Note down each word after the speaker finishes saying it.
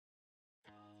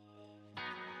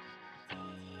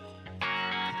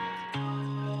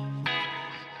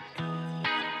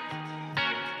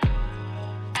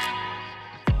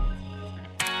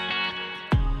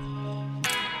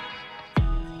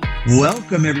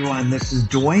Welcome, everyone. This is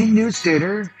Dwayne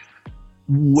Newstater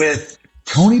with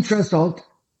Tony Tresalt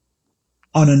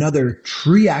on another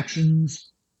Tree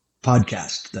Actions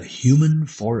podcast, the Human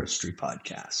Forestry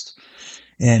Podcast.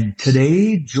 And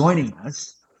today, joining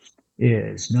us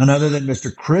is none other than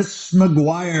Mr. Chris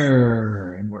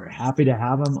McGuire, and we're happy to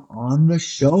have him on the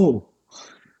show.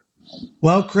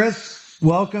 Well, Chris,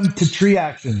 welcome to Tree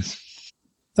Actions.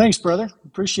 Thanks, brother.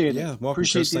 Appreciate it. Yeah, welcome,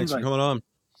 Appreciate Chris. the Thanks for invite. coming on.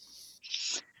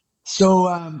 So,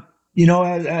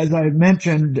 as I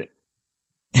mentioned,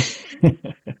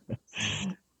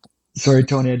 sorry,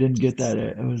 Tony, I didn't get that.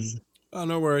 It was Oh,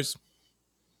 no worries.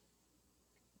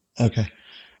 okay.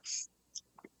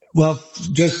 Well,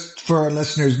 just for our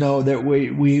listeners know that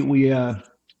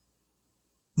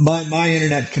my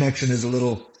internet connection is a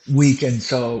little weak, and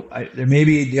so there may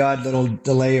be the odd little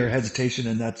delay or hesitation,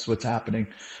 and that's what's happening.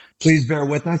 Please bear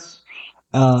with us.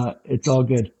 It's all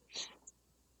good.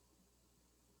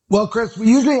 Well, Chris, we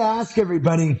usually ask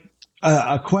everybody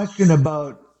a question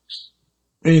about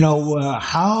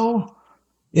how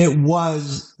it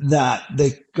was that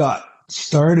they got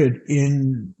started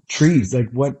in trees, like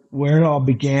where it all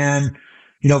began.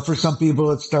 For some people,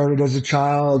 it started as a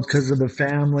child because of the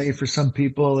family. For some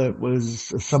people, it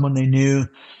was someone they knew.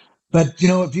 But, if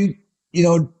you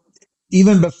know,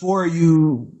 even before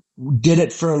you did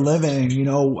it for a living,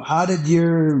 how did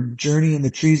your journey in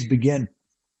the trees begin?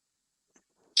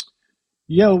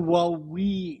 Yeah, well,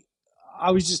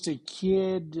 I was just a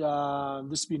kid. This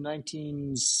would be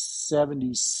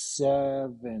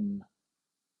 1977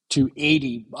 to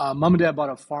 80. Mom and dad bought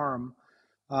a farm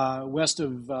west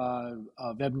of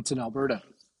Edmonton, Alberta,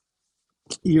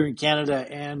 here in Canada.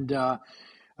 And a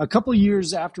couple of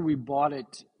years after we bought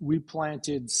it, we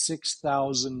planted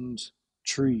 6,000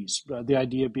 trees. The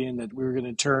idea being that we were going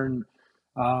to turn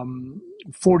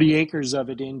 40 acres of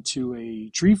it into a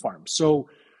tree farm. So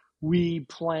we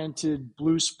planted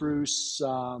blue spruce,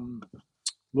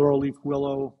 laurel leaf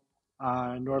willow,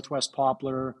 northwest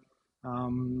poplar,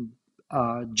 um,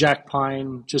 jack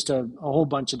pine, just a whole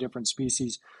bunch of different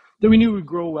species that we knew would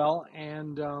grow well.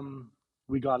 And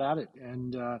we got at it.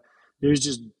 And it was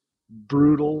just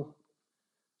brutal.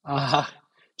 Uh,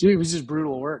 it was just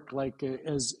brutal work. Like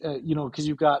as because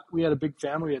we had a big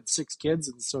family, we had 6 kids,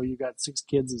 and so you got 6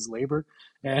 kids as labor,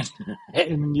 and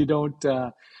and you don't,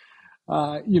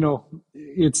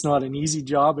 it's not an easy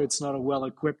job. It's not a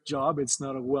well-equipped job. It's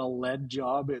not a well-led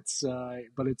job.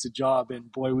 But it's a job,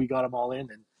 and boy, we got them all in,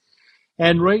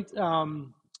 and right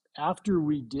after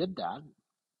we did that,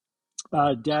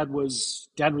 dad was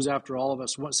after all of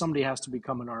us. Somebody has to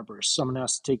become an arborist. Someone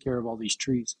has to take care of all these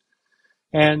trees.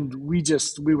 And we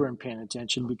weren't paying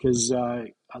attention because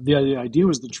the idea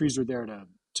was the trees were there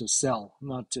to sell,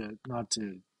 not to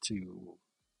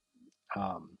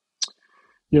um,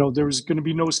 there was going to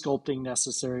be no sculpting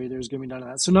necessary. There was going to be none of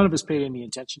that. So none of us paid any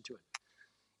attention to it.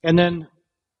 And then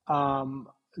um,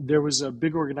 there was a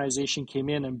big organization came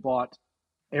in and bought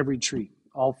every tree,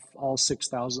 all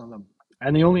 6,000 of them,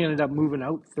 and they only ended up moving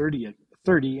out 30,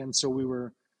 and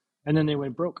so and then they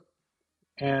went broke,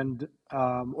 and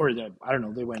I don't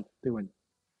know, they went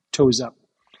toes up,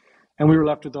 and we were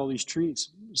left with all these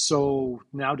trees. So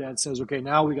now Dad says, okay,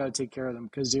 now we got to take care of them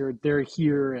because they're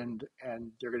here and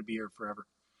they're going to be here forever.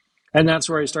 And that's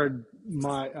where I started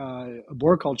my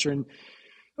arboriculture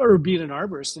or being an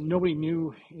arborist. And nobody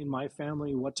knew in my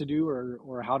family what to do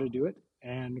or how to do it.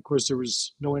 And of course, there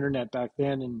was no internet back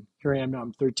then. And here I am now.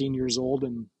 I'm 13 years old,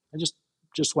 and I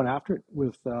just went after it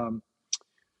with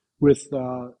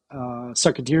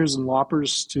secateurs and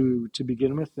loppers to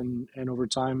begin with, and over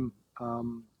time,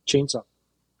 chainsaw.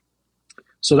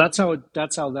 So that's how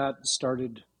that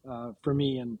started for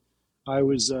me. And I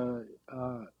was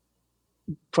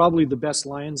probably the best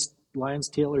lion's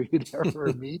tailor you'd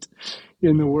ever meet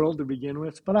in the world to begin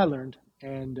with. But I learned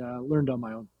and learned on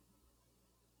my own.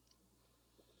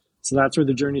 So that's where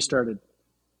the journey started.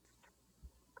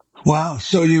 Wow.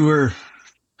 So you were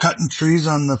cutting trees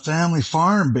on the family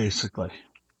farm, basically.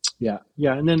 Yeah,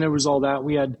 yeah. And then there was all that.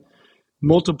 We had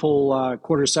multiple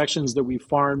quarter sections that we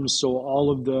farmed.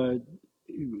 So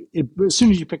as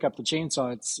soon as you pick up the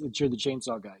chainsaw, it's you're the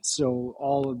chainsaw guy. So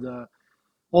all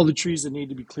the trees that need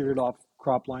to be cleared off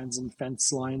crop lines and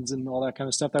fence lines and all that kind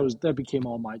of stuff, that became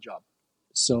all my job.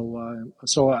 So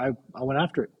I went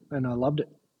after it and I loved it.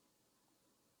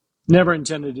 Never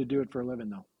intended to do it for a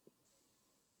living though.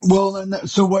 Well, and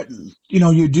so what,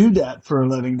 you do that for a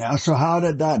living now. So how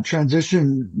did that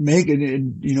transition make it?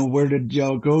 And, where did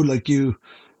y'all go? Like you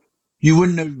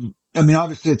wouldn't have, I mean,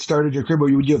 obviously it started your career,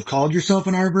 but would you have called yourself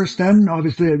an arborist then?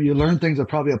 Obviously you learned things that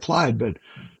probably applied, but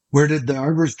where did the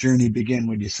arborist journey begin,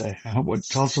 would you say?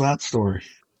 Tell us that story.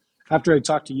 after I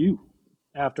talked to you,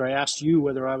 after I asked you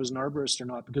whether I was an arborist or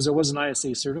not, because I wasn't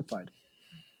ISA certified.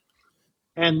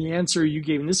 And the answer you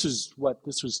gave, and this was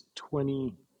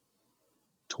 2012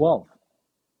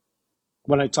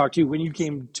 when I talked to you, when you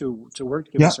came to work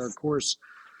to give Yeah. us our course.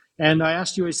 And I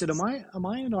asked you, I said, am I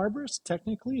an arborist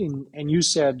technically? And you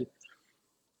said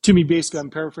to me, basically, I'm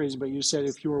paraphrasing, but you said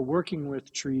if you are working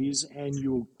with trees and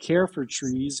you care for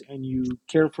trees and you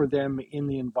care for them in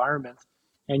the environment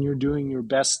and you're doing your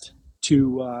best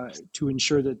to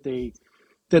ensure that they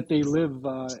live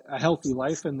a healthy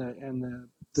life and the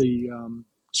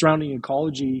surrounding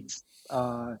ecology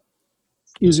uh,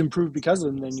 is improved because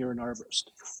of them, then you're an arborist.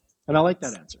 And I like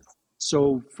that answer.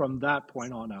 So from that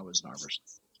point on, I was an arborist.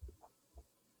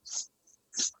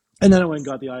 And then I went and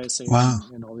got the ISA Wow.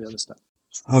 and all the other stuff.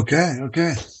 Okay.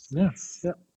 Okay. Yeah,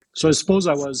 yeah. So I suppose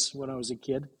I was when I was a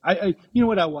kid. You know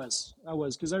what I was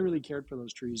because I really cared for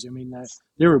those trees. I mean,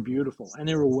 they were beautiful and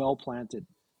they were well planted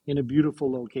in a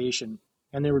beautiful location,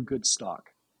 and they were good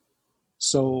stock.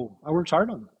 So I worked hard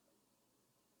on them.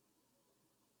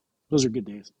 Those are good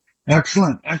days.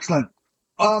 Excellent. Excellent.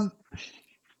 Um,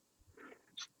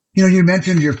 you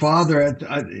mentioned your father.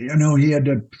 I know he had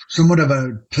somewhat of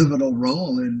a pivotal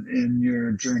role in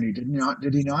your journey, did he not?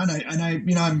 Did he not?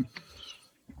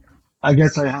 I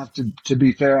guess I have to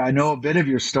be fair. I know a bit of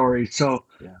your story, so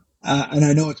Yeah, and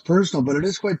I know it's personal, but it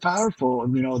is quite powerful.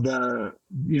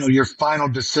 Your final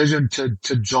decision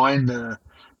to join the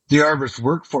arborist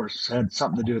workforce had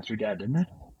something to do with your dad, didn't it?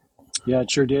 yeah,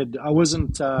 it sure did. I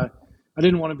wasn't. I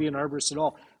didn't want to be an arborist at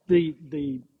all.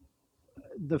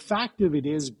 The fact of it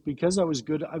is because I was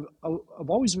good. I've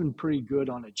always been pretty good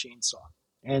on a chainsaw,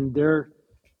 and there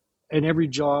in every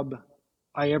job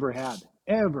I ever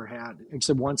had,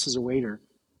 except once as a waiter,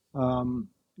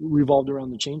 revolved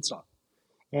around the chainsaw.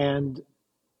 And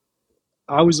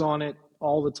I was on it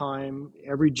all the time,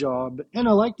 every job, and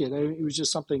I liked it. It was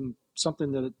just something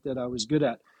that I was good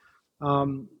at.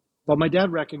 Um, but my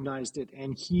dad recognized it,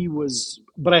 and he was.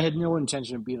 But I had no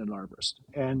intention of being an arborist,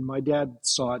 and my dad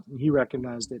saw it, and he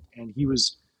recognized it, and he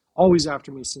was always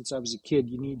after me since I was a kid.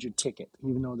 You need your ticket,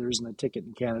 even though there isn't a ticket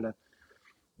in Canada.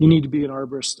 You need to be an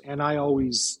arborist, and I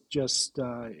always just,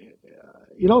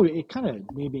 it kind of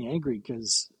made me angry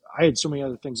because I had so many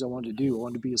other things I wanted to do. I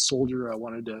wanted to be a soldier. I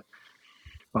wanted to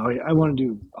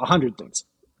do 100 things.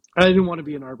 I didn't want to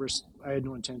be an arborist. I had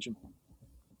no intention.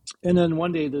 And then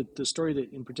one day, the story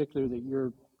that in particular that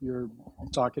you're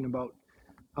talking about,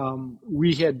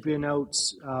 we had been out.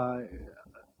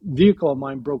 Vehicle of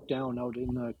mine broke down out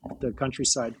in the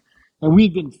countryside, and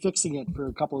we'd been fixing it for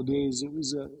a couple of days. It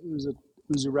was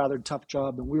a rather tough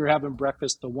job, and we were having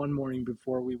breakfast the one morning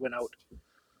before we went out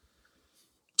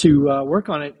to work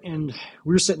on it, and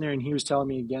we were sitting there, and he was telling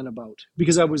me again about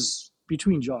because I was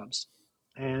between jobs,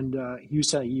 and he was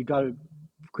saying, "You got to,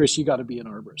 Chris, you got to be an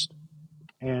arborist."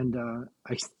 And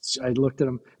I looked at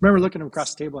him. I remember looking at him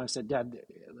across the table, and I said, "Dad,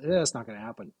 that's not going to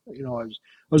happen." I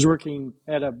was working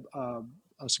at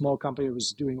a small company that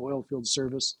was doing oil field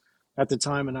service at the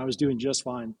time, and I was doing just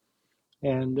fine.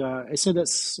 And I said,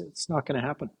 it's not going to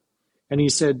happen." And he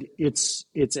said,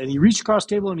 and he reached across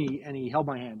the table and he held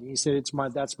my hand. And he said,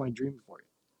 that's my dream for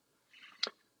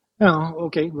you. Oh,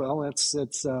 okay. Well,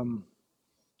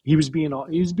 he was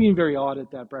being very odd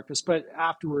at that breakfast, but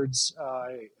afterwards,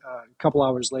 a couple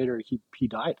hours later, he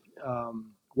died,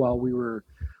 while we were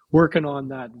working on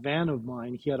that van of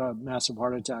mine. He had a massive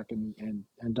heart attack and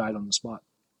died on the spot.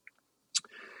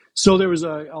 So there was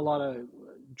a lot of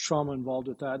trauma involved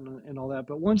with that and all that.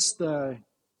 But once the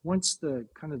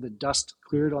kind of the dust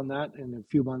cleared on that, and a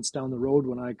few months down the road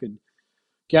when I could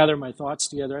gather my thoughts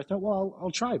together, I thought, well,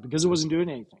 I'll try because it wasn't doing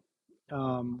anything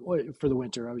for the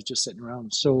winter. I was just sitting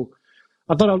around. So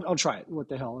I thought I'll try it. What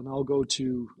the hell? And I'll go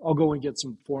and get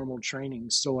some formal training.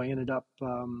 So I ended up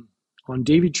on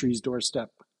Davy Tree's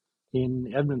doorstep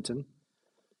in Edmonton,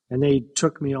 and they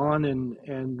took me on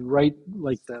and right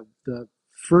like the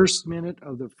first minute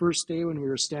of the first day when we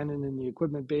were standing in the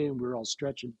equipment bay and we were all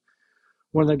stretching,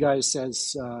 one of the guys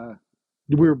says,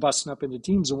 we were busting up into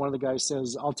teams, and one of the guys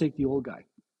says, "I'll take the old guy,"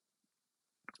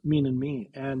 meaning me.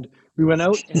 And we went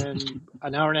out, and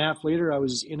an hour and a half later, I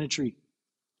was in a tree,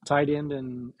 tied in,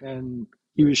 and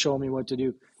he was showing me what to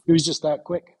do. It was just that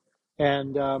quick.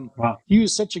 And Wow. he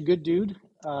was such a good dude.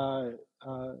 Uh,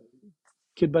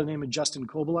 Kid by the name of Justin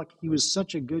Kovaluk. He was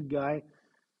such a good guy,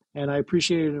 and I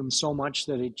appreciated him so much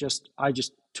that I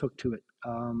just took to it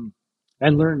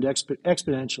and learned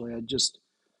exponentially.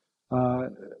 Uh,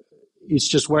 it's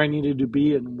just where I needed to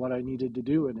be and what I needed to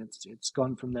do, and it's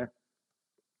gone from there.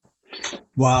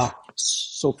 Wow.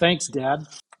 So thanks, Dad.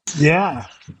 Yeah.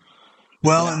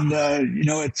 Well, Yeah, and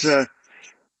it's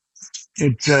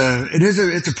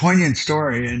it's a poignant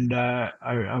story, and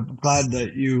I'm glad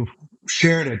that you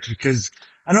shared it because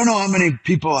I don't know how many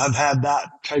people have had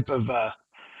that type of a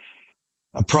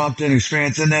prompt and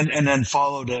experience, and then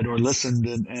followed it or listened,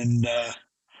 and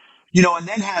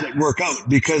then had it work out.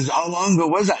 Because how long ago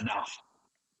was that now?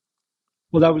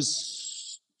 Well, that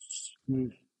was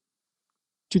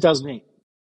 2008.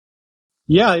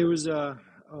 Yeah, it was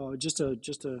just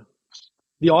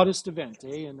the oddest event,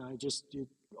 eh? And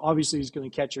obviously he's going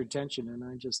to catch your attention, and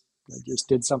I just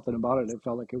did something about it. I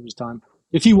felt like it was time.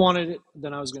 If he wanted it,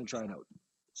 then I was going to try it out.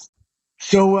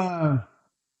 So,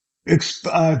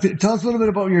 tell us a little bit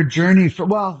about your journey.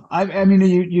 I mean,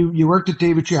 you worked at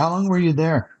David Tree. How long were you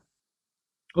there?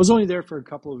 I was only there for a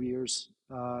couple of years.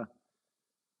 I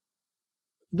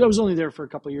was only there for a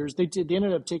couple of years. They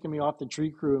ended up taking me off the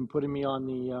tree crew and putting me on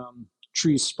the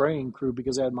tree spraying crew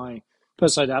because I had my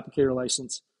pesticide applicator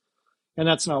license, and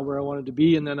that's not where I wanted to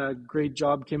be. And then a great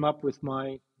job came up with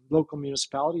my local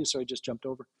municipality, so I just jumped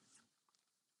over.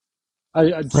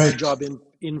 A Right, job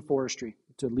in forestry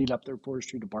to lead up their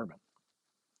forestry department.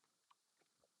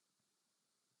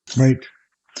 right.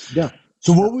 Yeah.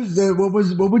 So, Yeah. what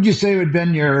would you say would have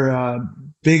been your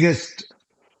biggest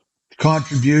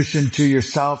contribution to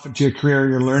yourself and to your career,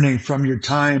 your learning from your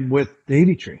time with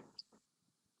Davy Tree?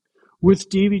 With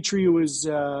Davy Tree, it was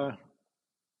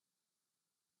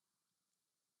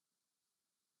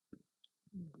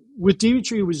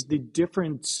the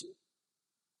different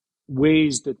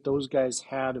ways that those guys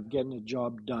had of getting a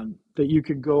job done. That you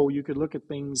could look at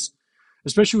things,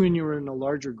 especially when you were in a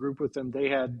larger group with them.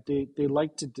 They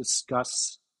like to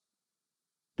discuss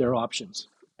their options,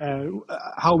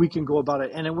 how we can go about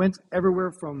it, and it went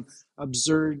everywhere from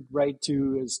absurd right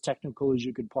to as technical as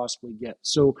you could possibly get.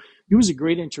 So it was a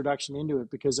great introduction into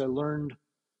it because I learned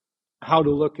how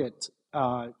to look at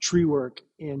tree work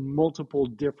in multiple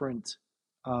different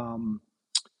um,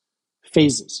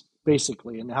 phases,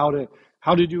 basically, and how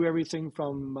to do everything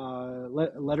from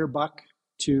letter buck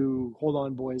to hold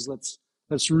on, boys, let's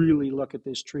really look at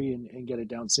this tree and get it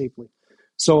down safely.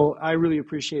 So I really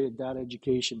appreciated that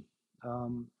education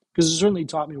because it certainly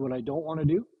taught me what I don't want to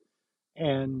do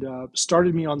and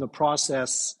started me on the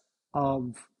process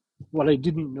of what I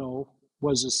didn't know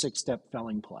was a 6-step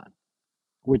felling plan,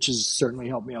 which has certainly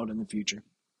helped me out in the future.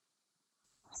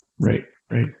 Right,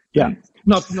 right, Yeah, right,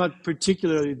 not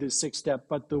particularly the 6-step,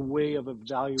 but the way of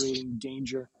evaluating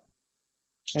danger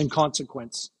and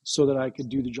consequence so that I could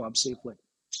do the job safely.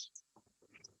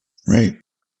 right.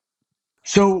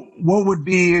 So, what would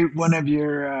be one of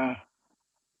your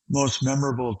most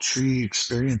memorable tree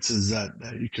experiences that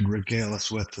you could regale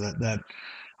us with? That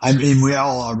I mean, we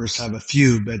all ours have a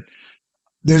few, but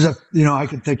there's I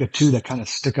could think of two that kind of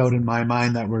stick out in my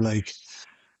mind that were like,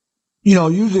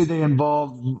 usually they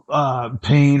involve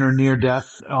pain or near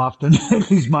death. Often,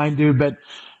 at least mine do, but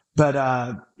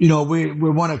we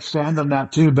want to expand on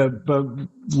that too. But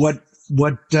what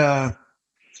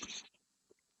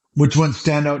which ones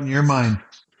stand out in your mind?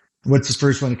 What's the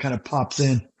first one that kind of pops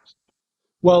in?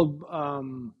 Well,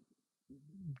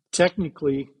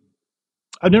 technically,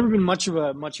 I've never been much of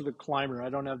a climber. I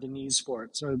don't have the knees for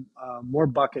it, so more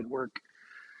bucket work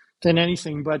than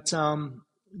anything. But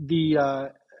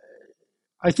the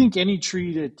I think any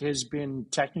tree that has been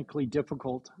technically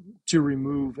difficult to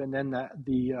remove, and then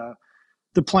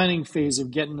the planning phase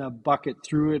of getting a bucket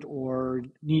through it, or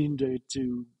needing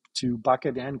to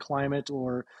bucket and climb it,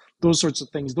 or those sorts of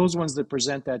things. Those ones that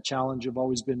present that challenge have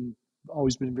always been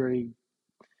very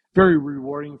very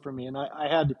rewarding for me. And I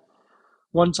had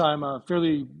one time a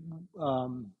fairly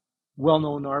um,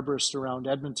 well-known arborist around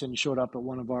Edmonton showed up at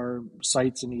one of our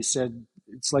sites, and he said,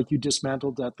 "It's like you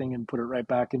dismantled that thing and put it right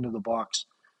back into the box,"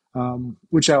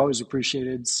 which I always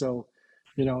appreciated. So,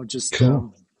 just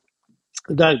Cool.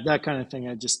 that kind of thing.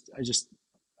 I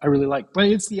really like. But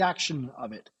it's the action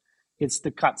of it. It's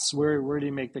the cuts. Where do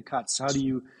you make the cuts? How do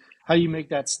you make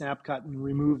that snap cut and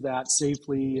remove that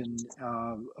safely and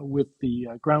with the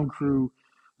ground crew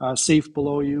safe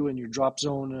below you and your drop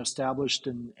zone established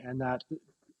and that.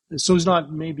 So it's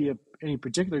not maybe any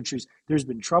particular trees. There's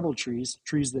been trouble trees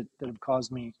that have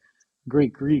caused me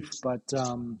great grief, but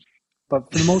for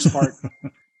the most part,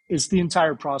 it's the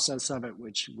entire process of it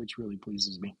which really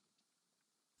pleases me.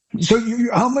 So,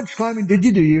 how much climbing did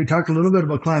you do? You talked a little bit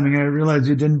about climbing. I realized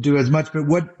you didn't do as much, but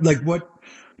what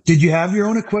did you have your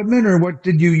own equipment, or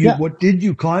Yeah, what did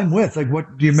you climb with? Like,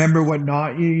 what do you remember? What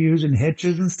knot you use and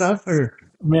hitches and stuff? Or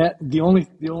Matt, the only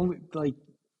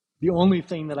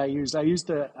thing that I used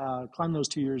to climb those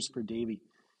 2 years for Davy,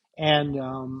 and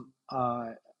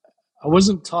I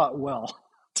wasn't taught well,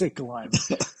 to climb.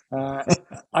 Uh,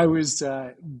 I was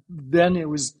then it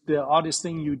was the oddest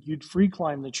thing. You'd free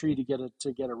climb the tree to get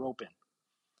a rope in,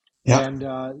 Yeah. and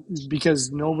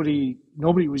because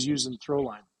nobody was using throw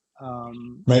line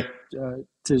um, Right.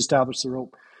 to establish the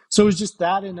rope. So it was just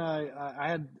that, and I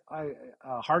had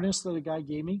a harness that a guy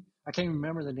gave me. I can't even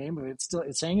remember the name of it.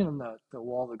 It's hanging on the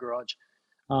wall of the garage.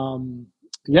 Um,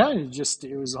 yeah,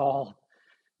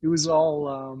 it was all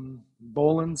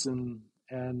Bolins and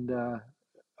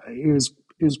it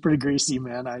was pretty greasy,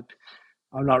 man.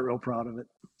 I'm not real proud of it.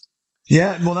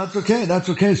 Yeah. Well, that's okay. That's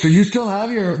okay. So you still have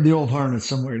the old harness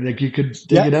somewhere, like you could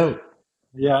dig Yeah, it out.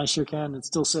 yeah, I sure can. It's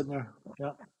still sitting there.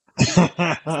 Yeah,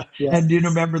 yeah. And do you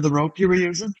remember the rope you were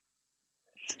using?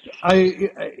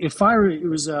 If I it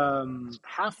was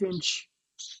half inch.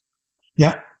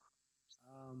 Yeah.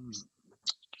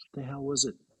 The hell was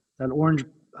it? That orange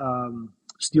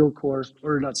steel core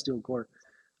or not steel core?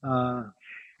 Uh,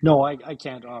 no, I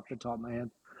can't off the top of my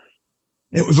head.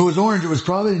 If it was orange, it was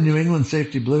probably New England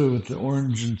Safety Blue with the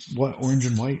orange and what orange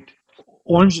and white.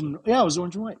 Orange and yeah, it was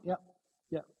orange and white. Yeah,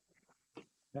 yeah,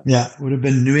 yeah, Yeah, it would have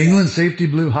been New yeah, England Safety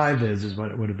Blue High Vis is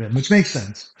what it would have been, which makes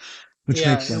sense. Which yeah.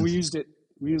 makes And we sense. used it.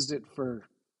 We used it for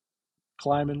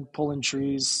climbing, pulling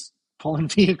trees, pulling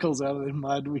vehicles out of the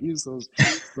mud. We use those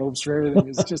ropes for everything.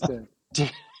 It's just a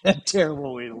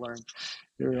terrible way to learn.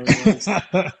 It really was.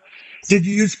 Did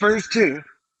you use spurs too?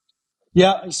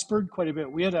 Yeah, I spurred quite a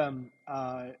bit. We had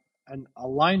a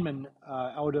lineman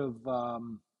out of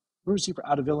where was he from?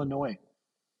 Out of Illinois,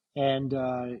 and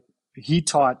he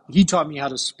taught me how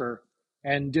to spur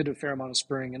and did a fair amount of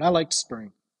spurring, and I liked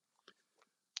spurring.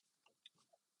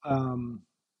 Um,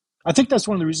 I think that's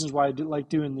one of the reasons why I did like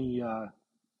doing the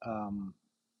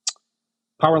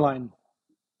power line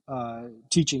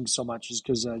teaching so much is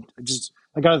because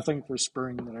I got a thing for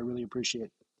spurring that I really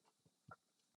appreciate.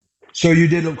 So you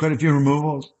did quite a few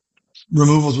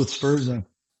removals with spurs then.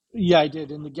 Yeah, I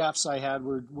did, and the gaffs I had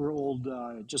were old,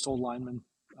 just old lineman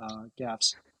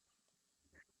gaffs.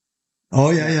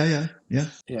 Oh yeah, Yeah, yeah, yeah, yeah.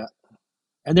 yeah,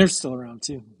 and they're still around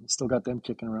too. Still got them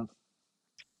kicking around.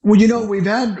 Well,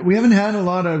 Yeah, we haven't had a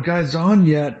lot of guys on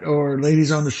yet or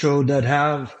ladies on the show that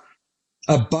have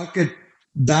a bucket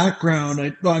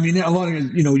background. Well, I mean, a lot of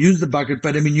guys, use the bucket,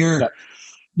 but I mean, yeah.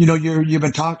 you've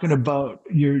been talking about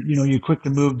you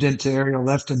quickly moved into aerial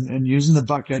lift and using the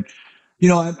bucket. You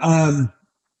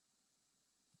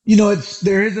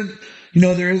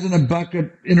know, there isn't a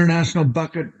bucket international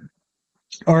bucket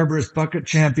arborist bucket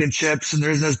championships, and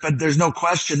there's this, but there's no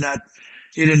question that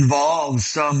it involves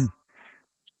some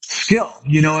skill,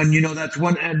 and that's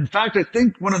one. In fact, I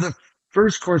think one of the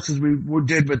first courses we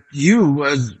did with you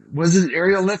was it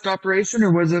aerial lift operation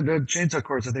or was it a chainsaw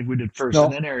course? I think we did first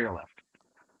and No, then aerial lift.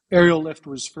 aerial lift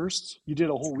was first. You did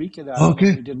a whole week of that, and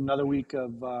then we Okay, did another week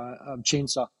of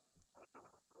chainsaw.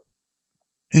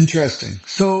 interesting.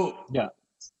 So Yeah,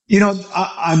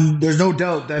 there's no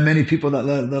doubt that many people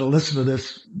that'll listen to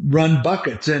this run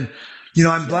buckets, and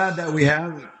I'm yeah. glad that we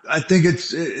have. I think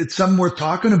it's something worth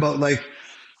talking about. Like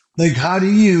how do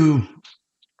you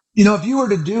if you were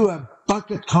to do a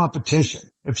bucket competition,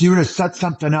 if you were to set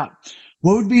something up,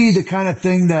 what would be the kind of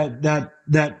thing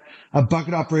that a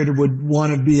bucket operator would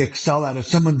want to be excel at? If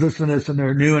someone's listening to this and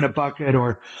they're new in a bucket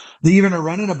or they even are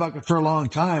running a bucket for a long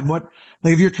time,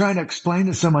 like if you're trying to explain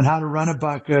to someone how to run a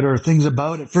bucket or things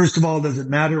about it, first of all, does it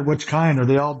matter which kind? Are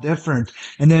they all different?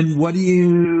 And then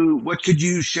what could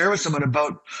you share with someone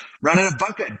about running a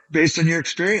bucket based on your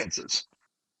experiences?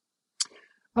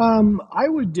 I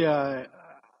would.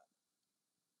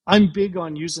 I'm big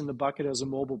on using the bucket as a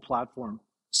mobile platform.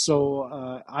 So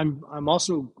I'm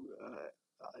also,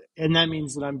 and that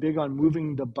means that I'm big on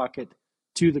moving the bucket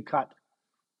to the cut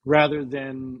rather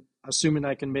than assuming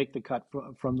I can make the cut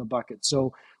from the bucket.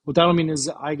 So what that'll mean is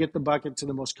I get the bucket to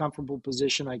the most comfortable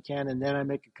position I can, and then I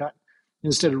make a cut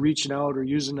instead of reaching out or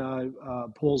using a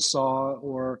pole saw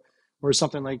or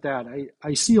something like that.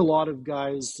 I see a lot of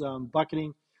guys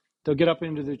bucketing. They'll get up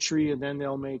into the tree and then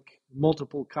they'll make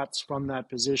multiple cuts from that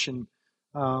position.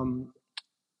 Um,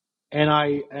 and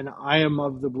I am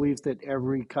of the belief that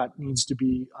every cut needs to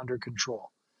be under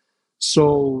control.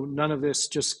 So none of this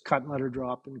just cut and let her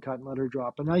drop and cut and let her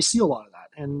drop. And I see a lot of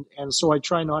that. And so I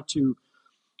try not to,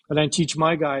 and I teach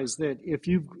my guys that if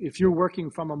you're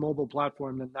working from a mobile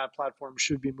platform, then that platform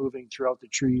should be moving throughout the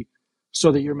tree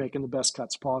so that you're making the best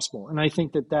cuts possible. And I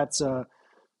think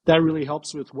that really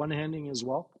helps with one handing as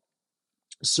well.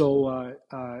 So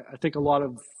I think a lot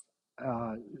of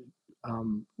uh,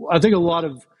 I think a lot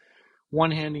of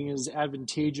one handing is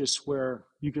advantageous where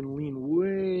you can lean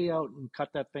way out and cut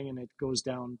that thing and it goes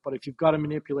down. But if you've got to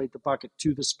manipulate the bucket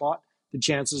to the spot, the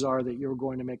chances are that you're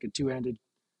going to make a two handed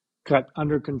cut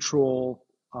under control,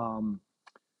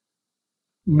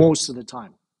 most of the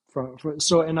time.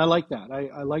 And I like that.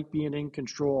 I like being in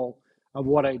control of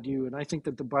what I do, and I think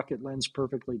that the bucket lends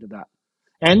perfectly to that.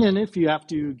 And then if you have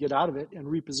to get out of it and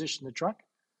reposition the truck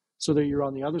so that you're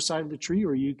on the other side of the tree,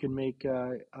 or you can make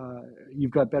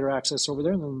you've got better access over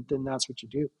there, then that's what you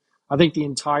do. I think the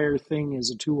entire thing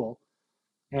is a tool,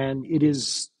 and it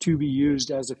is to be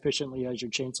used as efficiently as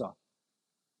your chainsaw.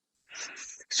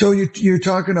 So you're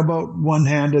talking about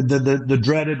one-handed, the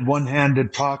dreaded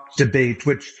one-handed talk debate,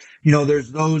 which,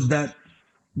 there's those that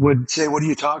would say, what are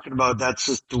you talking about? That's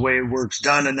just the way work's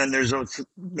done. And then there's those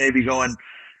maybe going,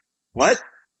 what?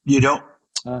 You don't,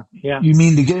 Yeah, you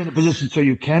mean to get in a position so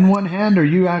you can one hand, or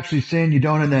you actually saying you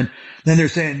don't? And then they're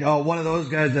saying, oh, one of those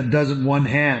guys that doesn't one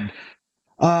hand.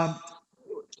 Um,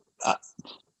 uh,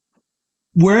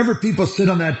 Wherever people sit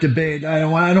on that debate, I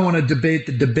don't want to debate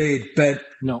the debate, but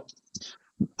no.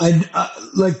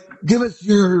 like, give us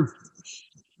your,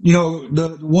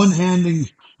 the one handing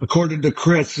according to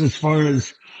Chris, as far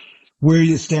as where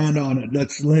you stand on it.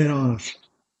 Let's lay it on us.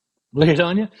 Lay it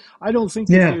on you. I don't think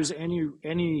that Yeah. there's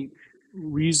any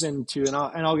reason to, and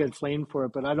I'll get flamed for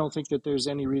it, but I don't think that there's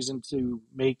any reason to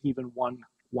make even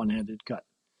one-handed cut.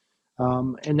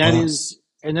 And that Wow. is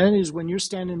and that is when you're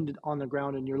standing on the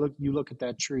ground and you look at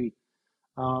that tree.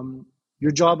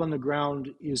 Your job on the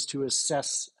ground is to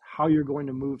assess how you're going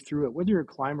to move through it, whether you're a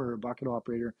climber or a bucket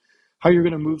operator, how you're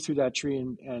going to move through that tree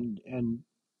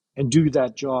and do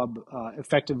that job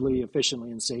effectively,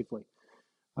 efficiently, and safely.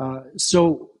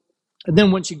 So, and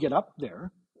then once you get up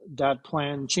there, that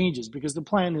plan changes because the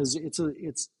plan is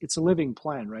it's a living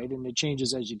plan, right? And it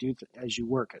changes as as you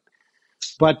work it.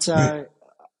 But Right.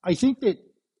 I think that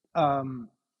um,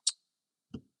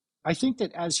 I think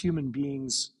that as human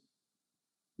beings,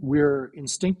 we're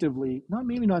instinctively not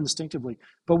maybe not instinctively,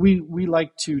 but we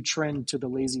like to trend to the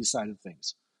lazy side of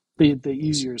things, the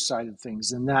easier side of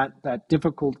things, and that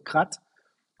difficult cut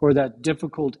or that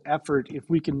difficult effort, if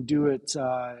we can do it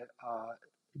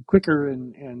quicker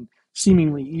and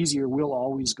seemingly easier, we'll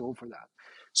always go for that.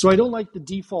 So I don't like the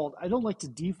default. I don't like to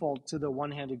default to the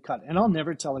one-handed cut, and I'll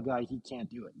never tell a guy he can't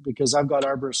do it because I've got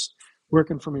arborists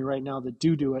working for me right now that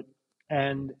do it,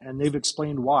 and they've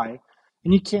explained why.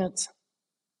 And you can't.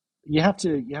 You have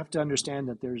to understand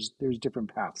that there's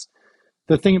different paths.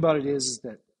 The thing about it is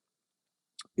that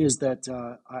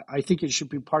I think it should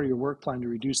be part of your work plan to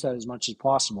reduce that as much as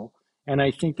possible. And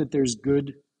I think that there's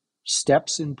good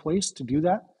steps in place to do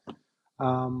that.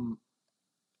 Um,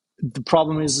 the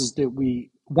problem is that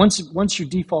once your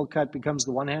default cut becomes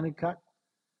the one-handed cut,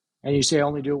 and you say I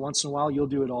only do it once in a while, you'll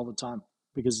do it all the time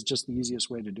because it's just the easiest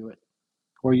way to do it,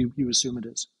 or you assume it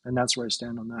is, and that's where I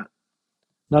stand on that.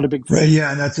 Not a big Right. fan.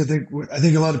 Yeah. And that's, I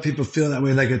think a lot of people feel that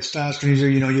way. Like it's faster and easier,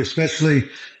 you especially,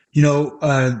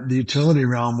 the utility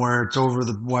realm where it's over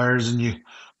the wires and you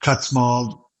cut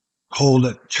small, hold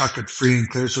it, chuck it free and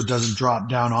clear so it doesn't drop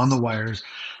down on the wires.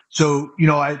 So,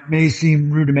 it may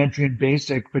seem rudimentary and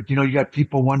basic, but, you got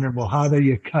people wondering, well, how do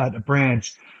you cut a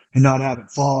branch and not have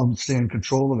it fall and stay in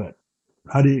control of it?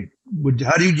 How do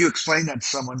you explain that to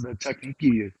someone, the technique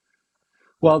you use?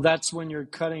 Well, that's when you're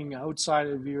cutting outside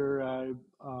of your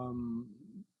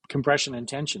compression and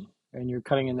tension, and you're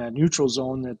cutting in that neutral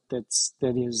zone that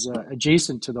is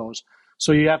adjacent to those.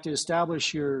 So you have to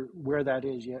establish your where that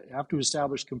is. You have to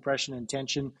establish compression and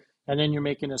tension, and then you're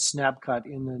making a snap cut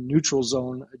in the neutral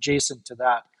zone adjacent to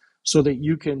that, so that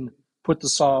you can put the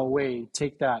saw away,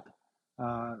 take that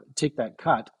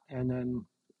cut, and then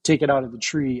take it out of the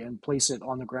tree and place it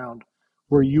on the ground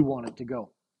where you want it to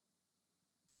go.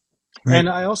 Right. And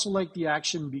I also like the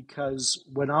action because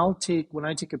when I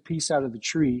take a piece out of the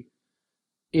tree,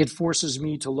 it forces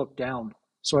me to look down.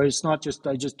 So it's not just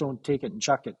I just don't take it and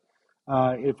chuck it.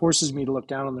 It forces me to look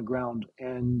down on the ground,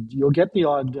 and you'll get the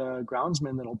odd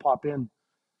groundsman that'll pop in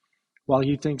while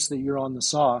he thinks that you're on the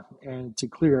saw and to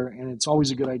clear. And it's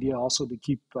always a good idea also to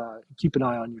keep an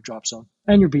eye on your drop zone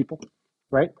and your people,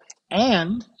 right?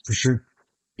 And For sure.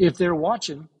 if they're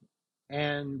watching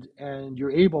and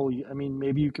you're able, I mean,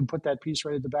 maybe you can put that piece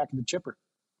right at the back of the chipper,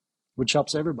 which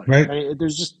helps everybody. Right.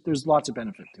 There's lots of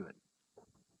benefit to it.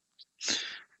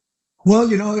 Well,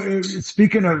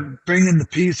 speaking of bringing the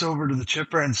piece over to the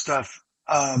chipper and stuff,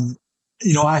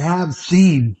 I have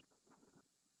seen,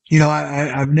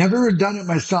 I've never done it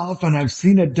myself and I've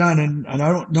seen it done and I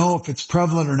don't know if it's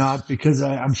prevalent or not because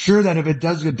I'm sure that if it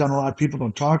does get done, a lot of people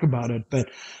don't talk about it, but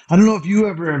I don't know if you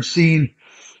ever have seen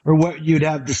or what you'd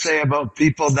have to say about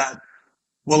people that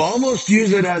will almost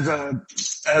use it as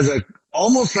a,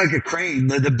 almost like a crane.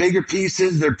 The bigger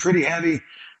pieces, they're pretty heavy,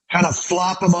 kind of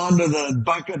flop them onto the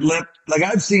bucket lip. Like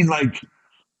I've seen like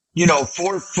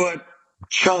 4 foot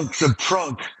chunks of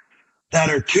trunk that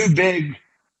are too big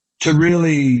to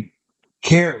really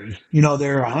carry.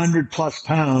 They're 100 plus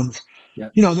pounds. Yeah,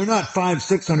 They're not 500,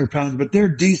 600 pounds, but they're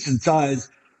decent size.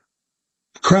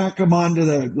 Crack them onto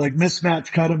the, like,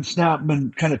 mismatch, cut them, snap them,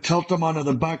 and kind of tilt them onto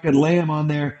the bucket, lay them on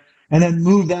there, and then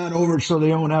move that over so they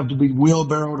don't have to be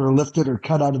wheelbarrowed or lifted or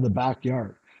cut out of the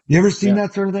backyard. You ever seen yeah.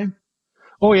 that sort of thing?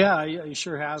 Oh yeah, I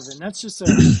sure have, and that's just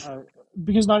a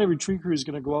because not every tree crew is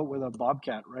going to go out with a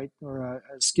bobcat, right, or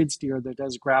a skid steer that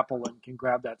does grapple and can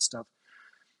grab that stuff.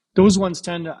 Those ones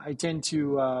I tend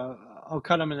to I'll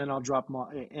cut them and then I'll drop them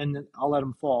and then I'll let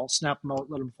them fall, snap them out,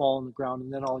 let them fall on the ground,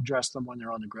 and then I'll address them when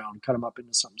they're on the ground, cut them up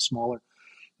into something smaller.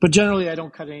 But generally, I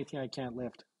don't cut anything I can't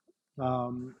lift.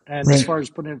 And as Right. far as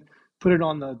put it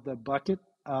on the bucket,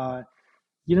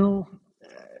 you know,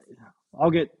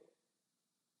 I'll get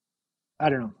I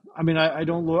don't know. I mean, I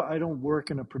don't work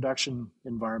in a production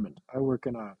environment. I work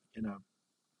in a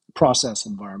process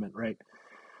environment, right?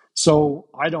 So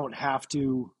I don't have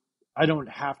to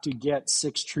get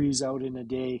 6 trees out in a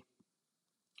day,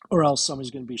 or else somebody's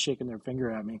going to be shaking their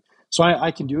finger at me. So I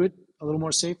can do it a little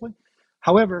more safely.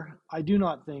 However, I do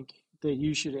not think that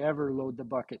you should ever load the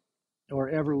bucket or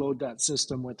ever load that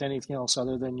system with anything else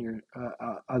other than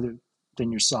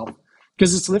yourself,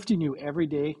 because it's lifting you every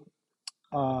day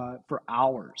for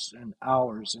hours and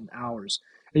hours and hours.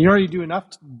 And you already do enough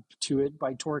to it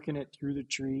by torquing it through the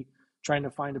tree, trying to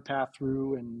find a path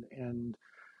through, and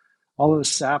all of the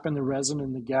sap and the resin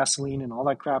and the gasoline and all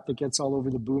that crap that gets all over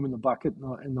the boom and the bucket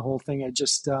and the whole thing. It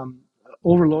just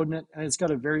overloading it, and it's got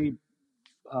a very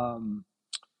um,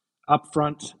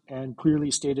 upfront and clearly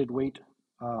stated weight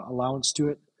allowance to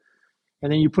it.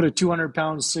 And then you put a 200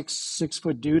 pound, 6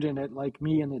 foot dude in it like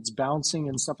me, and it's bouncing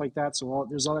and stuff like that. So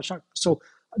there's all that shock. So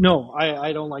no,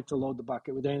 I don't like to load the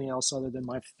bucket with anything else other than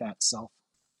my fat self.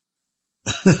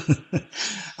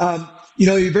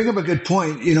 You bring up a good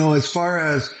point, as far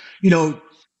as,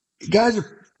 guys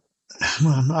are,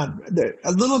 well, I'm not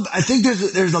a little, I think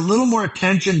there's a little more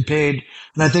attention paid.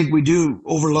 And I think we do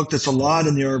overlook this a lot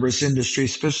in the arborist industry,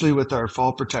 especially with our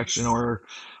fall protection or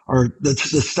the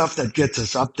stuff that gets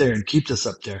us up there and keeps us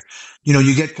up there.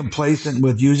 You get complacent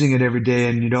with using it every day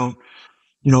and you don't,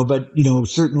 but,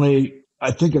 certainly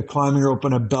I think a climbing rope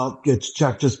and a belt gets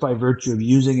checked just by virtue of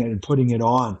using it and putting it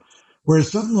on.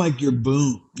 Whereas something like your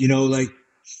boom, like,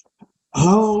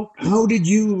 how did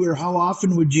you, or how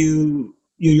often would you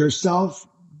yourself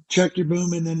check your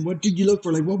boom, and then what did you look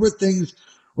for? Like, what were things,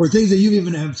 or things that you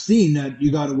even have seen that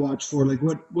you got to watch for? Like,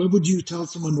 what would you tell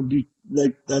someone to be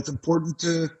like that's important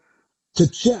to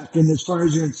check, and as far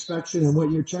as your inspection and what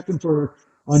you're checking for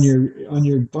on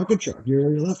your bucket truck, your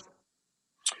area lift?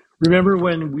 Remember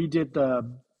when we did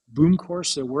the boom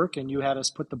course at work and you had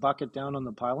us put the bucket down on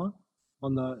the pylon,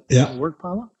 on Yeah, the work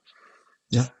pylon,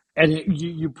 yeah, and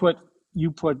you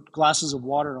put glasses of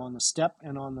water on the step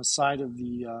and on the side of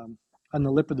the on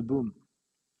the lip of the boom,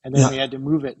 and then yeah, we had to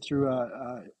move it through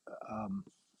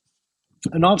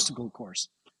an obstacle course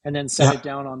and then set yeah, it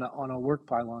down on a work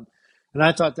pylon. And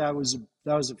I thought that was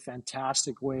a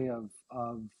fantastic way of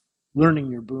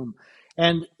learning your boom.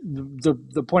 And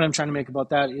the point I'm trying to make about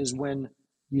that is when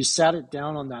you sat it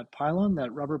down on that pylon,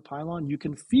 that rubber pylon, you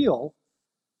can feel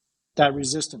that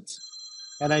resistance.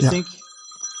 And I yeah, think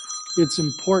it's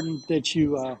important that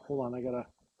you hold on. yeah,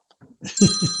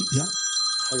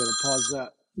 I gotta pause that.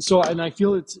 So, and I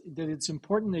feel it's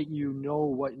important that you know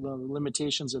what the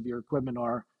limitations of your equipment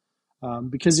are,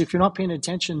 because if you're not paying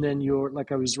attention, then you're,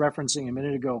 like I was referencing a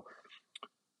minute ago,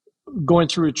 going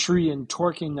through a tree and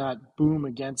torquing that boom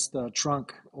against the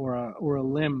trunk or a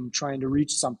limb trying to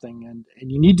reach something,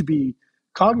 and you need to be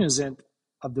cognizant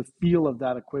of the feel of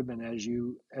that equipment as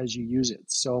you use it.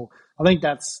 So I think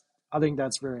that's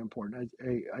very important.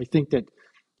 I think that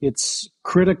it's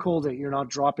critical that you're not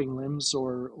dropping limbs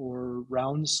or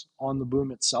rounds on the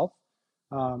boom itself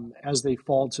as they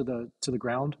fall to the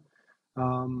ground.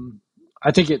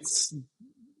 I think it's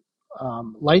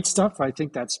light stuff. I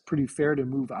think that's pretty fair to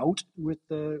move out with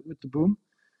the boom.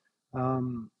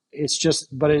 It's just,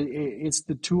 but it's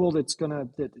the tool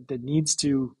that needs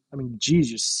to. I mean, geez,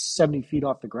 you're 70 feet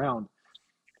off the ground,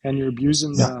 and you're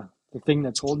abusing yeah. the thing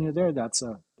that's holding you there. That's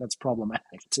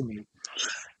problematic to me.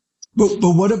 But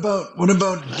what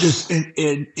about just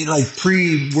in like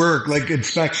pre-work, like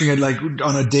inspection it, like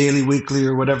on a daily, weekly,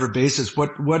 or whatever basis?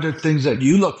 What are things that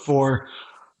you look for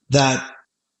that,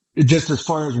 just as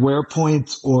far as wear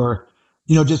points, or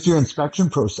just your inspection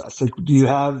process? Like, do you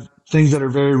have things that are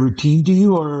very routine to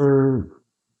you, or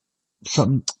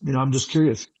something? I'm just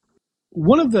curious.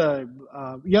 One of the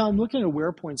I'm looking at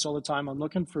wear points all the time. I'm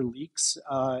looking for leaks.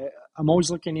 I'm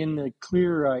always looking in the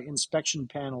clear inspection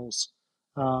panels.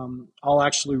 I'll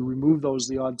actually remove those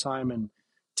the odd time and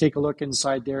take a look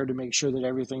inside there to make sure that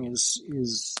everything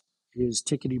is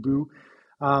tickety boo.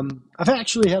 I've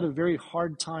actually had a very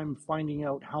hard time finding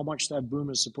out how much that boom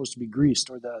is supposed to be greased,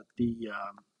 or the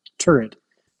turret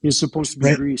is supposed to be Right.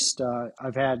 greased.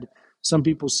 I've had some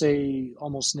people say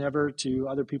almost never, to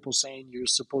other people saying you're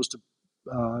supposed to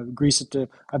grease it to.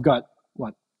 I've got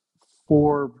what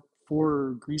four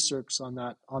grease zerks on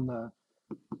that on the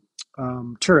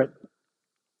turret,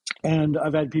 and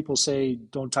I've had people say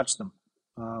don't touch them.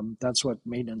 That's what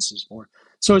maintenance is for.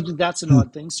 So that's an Hmm.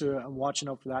 odd thing. So I'm watching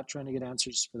out for that, trying to get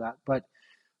answers for that. But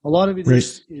a lot of it Right.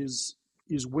 is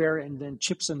wear and then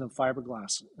chips in the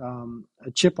fiberglass.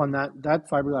 A chip on that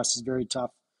fiberglass is very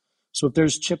tough. So if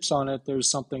there's chips on it, there's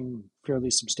something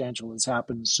fairly substantial that's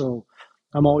happened. So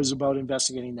I'm always about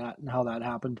investigating that and how that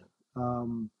happened,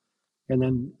 um, and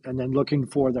then looking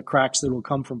for the cracks that will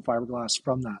come from fiberglass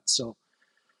from that. So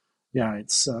yeah,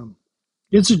 it's a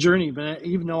journey. But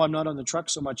even though I'm not on the truck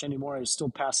so much anymore, I still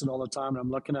pass it all the time. And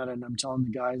I'm looking at it and I'm telling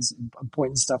the guys, and I'm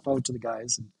pointing stuff out to the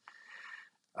guys. And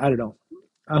I don't know.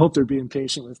 I hope they're being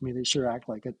patient with me. They sure act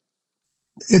like it.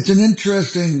 It's an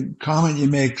interesting comment you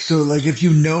make. So, like, if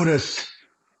you notice,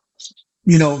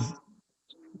 you know,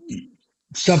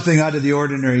 something out of the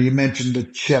ordinary, you mentioned a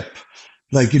chip,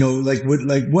 like,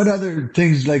 what other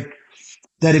things like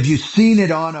that? If you've seen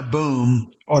it on a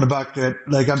boom or a bucket,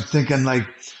 like, I'm thinking, like,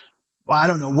 well, I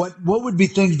don't know what would be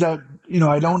things that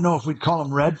I don't know if we'd call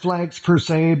them red flags per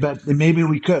se, but maybe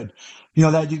we could.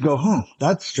 That you go,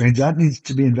 that's strange. That needs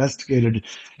to be investigated,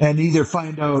 and either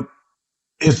find out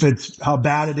if it's how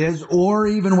bad it is, or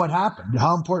even what happened.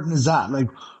 How important is that? Like,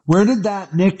 where did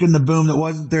that nick in the boom that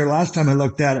wasn't there last time I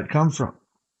looked at it come from?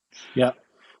 Yeah,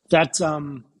 that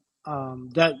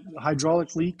that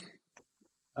hydraulic leak,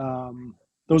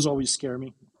 those always scare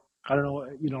me. I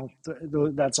don't know,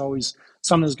 that's always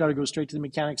something that's got to go straight to the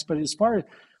mechanics. But as far as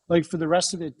like for the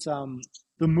rest of it,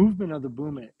 the movement of the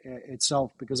boom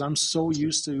itself, because I'm so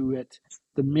used to it,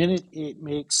 the minute it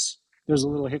makes there's a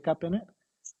little hiccup in it,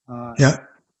 uh, Yeah,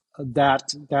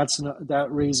 that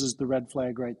raises the red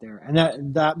flag right there.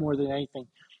 And that more than anything,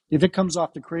 if it comes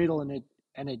off the cradle and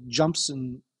it jumps,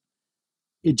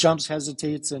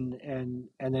 hesitates, and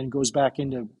then goes back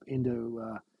into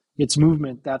its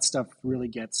movement, that stuff really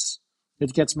gets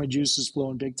my juices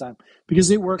flowing big time,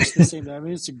 because it works the same. I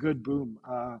mean, it's a good boom.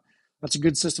 That's a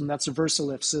good system. That's a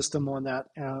VersaLift system on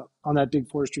that big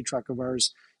forestry truck of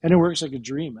ours, and it works like a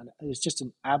dream. And it's just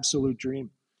an absolute dream.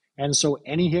 And so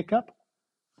any hiccup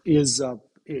is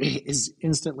is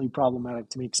instantly problematic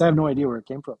to me, because I have no idea where it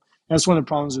came from. And that's one of the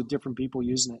problems with different people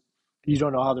using it. You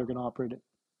don't know how they're going to operate it.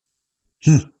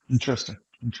 interesting,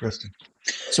 interesting.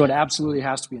 So it absolutely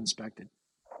has to be inspected.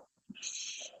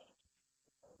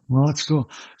 Well, that's cool.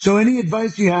 So, any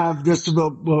advice you have just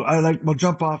about? Well, we'll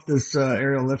jump off this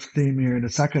aerial lift theme here in a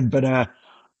second, but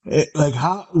like,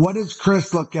 what does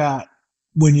Chris look at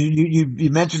when you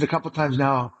mentioned a couple times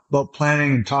now about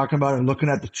planning and talking about it, looking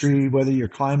at the tree, whether you're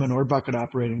climbing or bucket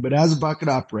operating. But as a bucket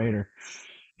operator,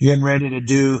 you're getting ready to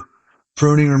do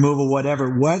pruning, removal,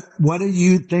 whatever. What are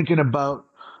you thinking about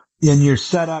in your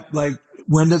setup? Like,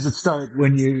 when does it start?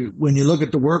 When you look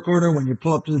at the work order, when you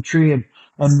pull up to the tree, and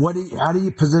how do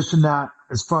you position that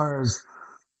as far as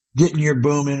getting your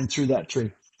boom in and through that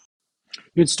tree?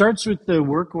 It starts with the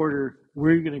work order,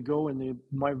 where you're going to go, and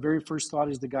my very first thought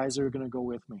is the guys that are going to go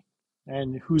with me,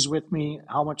 and who's with me,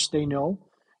 how much they know,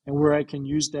 and uh, where I can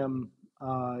use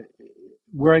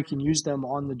them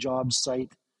on the job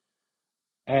site,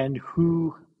 and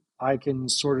who I can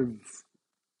sort of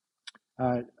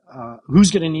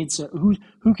who's going to need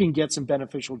who can get some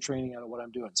beneficial training out of what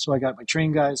I'm doing. So I got my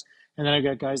train guys, and then I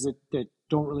got guys that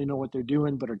don't really know what they're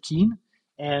doing but are keen,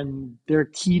 and they're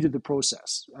key to the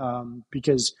process,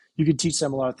 because you can teach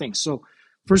them a lot of things. So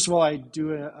first of all, I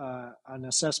do an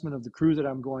assessment of the crew that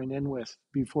I'm going in with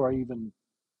before I even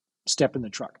step in the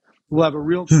truck. We'll have a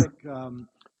real Hmm. quick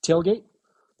tailgate.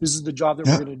 This is the job that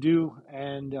we're Yeah, going to do,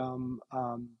 and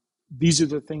these are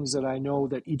the things that I know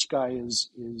that each guy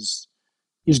is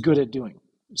good at doing.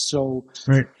 So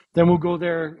right. then we'll go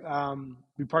there.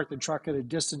 We park the truck at a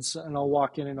distance, and I'll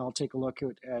walk in and I'll take a look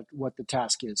at what the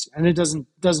task is. And it doesn't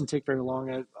take very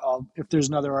long. If there's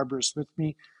another arborist with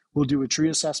me, we'll do a tree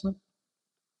assessment,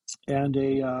 and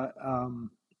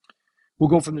we'll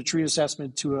go from the tree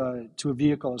assessment to a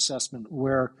vehicle assessment,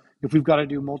 where if we've got to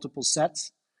do multiple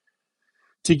sets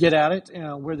to get at it,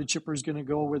 where the chipper is going to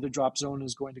go, where the drop zone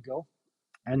is going to go,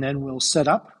 and then we'll set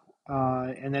up.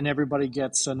 and then everybody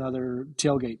gets another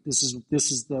tailgate. This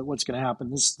is the what's going to happen.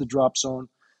 This is the drop zone.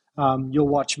 You'll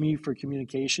watch me for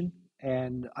communication,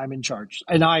 and I'm in charge.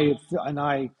 And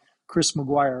I, Chris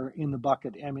McGuire in the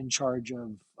bucket, am in charge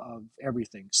of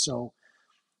everything. So,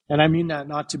 and I mean that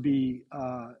not to be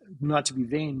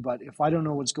vain, but if I don't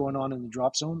know what's going on in the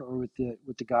drop zone or with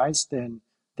the guys, then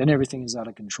everything is out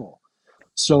of control.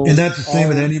 And So that's the same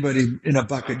with all anybody in a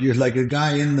bucket. You're like a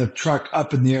guy in the truck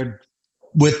up in the air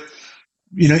with,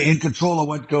 in control of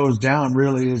what goes down,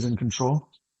 really is in control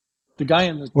the guy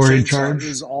in the or in chainsaw charge.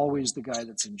 is always the guy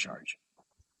that's in charge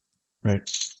Right.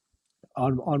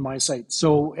 on my site.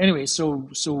 So anyway, so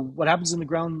what happens in the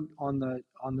ground on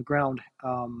the ground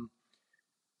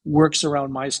works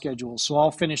around my schedule. So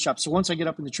I'll finish up. So once I get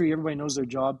up in the tree, everybody knows their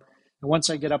job. And once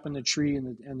I get up in the tree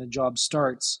and the job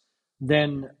starts,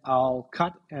 then I'll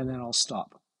cut and then I'll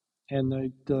stop. And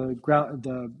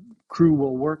the crew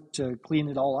will work to clean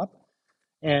it all up,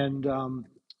 and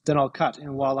then I'll cut.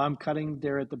 And while I'm cutting,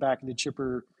 they're at the back of the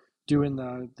chipper doing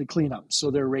the cleanup.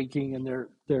 So they're raking and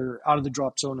they're out of the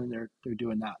drop zone and they're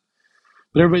doing that.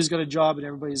 But everybody's got a job and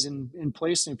everybody's in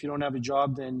place. And if you don't have a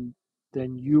job, then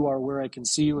you are where I can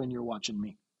see you and you're watching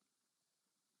me.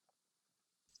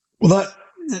 Well,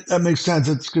 that makes sense.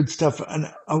 It's good stuff.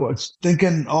 And I was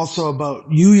thinking also about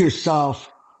you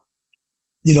yourself,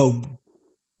 you know,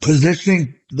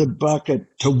 positioning the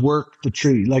bucket to work the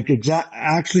tree, like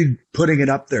actually putting it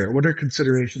up there. What are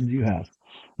considerations you have?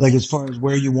 Like as far as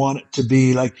where you want it to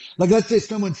be, like let's say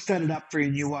someone set it up for you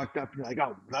and you walked up and you're like,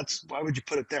 oh, that's why would you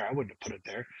put it there? I wouldn't have put it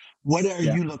there. What are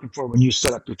Yeah. you looking for when you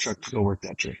set up your truck to go work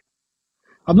that tree?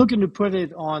 I'm looking to put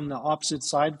it on the opposite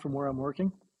side from where I'm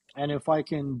working. And if I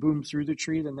can boom through the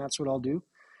tree, then that's what I'll do.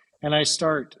 And Huh. I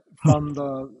start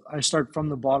from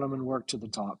the bottom and work to the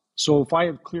top. So if I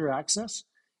have clear access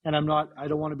and I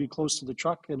don't want to be close to the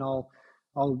truck, and I'll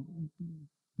I'll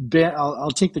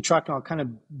take the truck and I'll kind of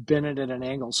bend it at an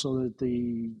angle so that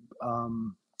the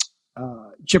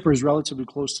chipper is relatively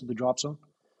close to the drop zone,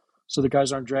 so the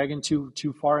guys aren't dragging too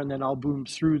far. And then I'll boom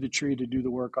through the tree to do the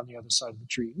work on the other side of the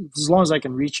tree. As long as I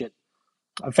can reach it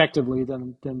effectively,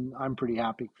 then I'm pretty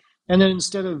happy. And then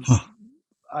instead of Huh.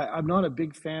 I'm not a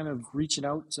big fan of reaching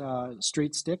out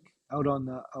straight stick out on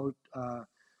the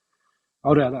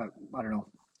out at a I don't know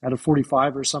at a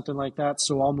 45 or something like that.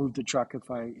 So I'll move the truck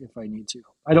if I need to.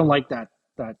 I don't like that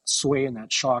sway and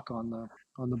that shock on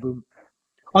the boom.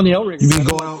 On the You outriggers, mean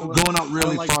going out I don't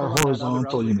really like far pulling that other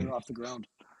horizontal? You outrigger mean? off the ground.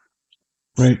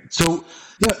 Right. So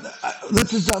yeah,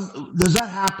 let's just does that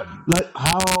happen? Like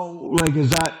is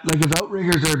that like if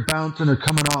outriggers are bouncing or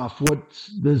coming off? What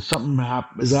does something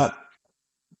happen? Is that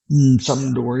Yeah.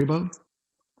 something to worry about?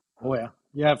 Oh yeah.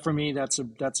 Yeah. For me, that's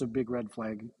a big red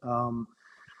flag.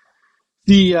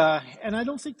 The and I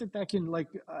don't think that can like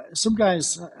some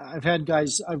guys. I've had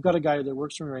guys. I've got a guy that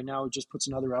works for me right now who just puts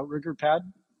another outrigger pad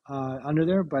under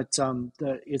there, but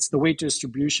it's the weight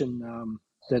distribution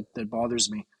that bothers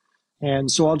me.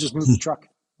 And so I'll just move the truck.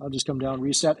 I'll just come down,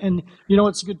 reset, and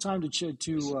it's a good time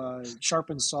to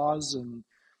sharpen saws, and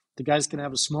the guys can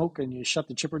have a smoke, and you shut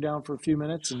the chipper down for a few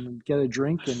minutes and get a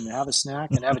drink and have a snack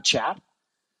and have a chat.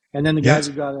 And then the Yeah. guys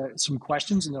have got some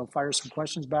questions, and they'll fire some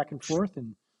questions back and forth,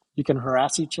 and you can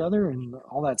harass each other and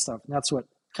all that stuff. And that's what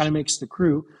kind of makes the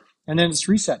crew. And then it's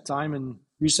reset time, and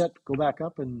reset, go back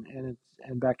up, and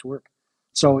back to work.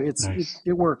 So Nice.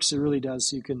 it works. It really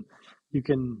does. You can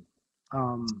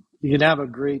have a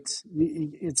great.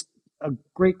 It's a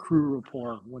great crew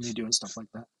rapport when you're doing stuff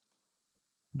like that.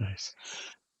 Nice.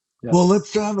 Yeah. Well,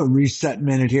 let's have a reset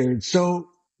minute here. So,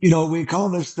 we call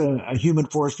this a human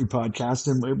forestry podcast,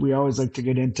 and we always like to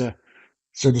get into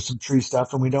sort of some tree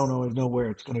stuff, and we don't always know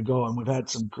where it's going to go. And we've had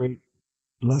some great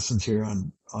lessons here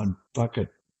on bucket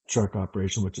truck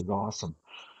operation, which is awesome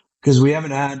because we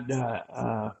haven't had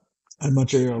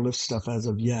much aerial lift stuff as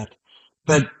of yet.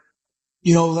 But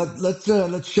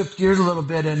let's shift gears a little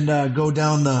bit and go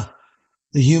down the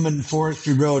human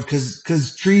forestry road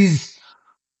because trees,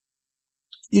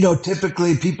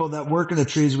 typically people that work in the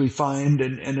trees we find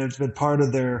and it's been part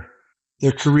of their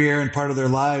career and part of their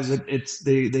lives.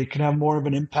 They can have more of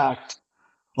an impact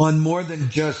on more than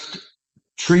just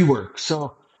tree work.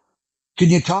 So can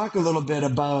you talk a little bit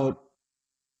about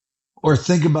or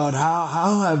think about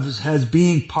how has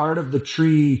being part of the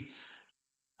tree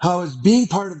how is being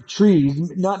part of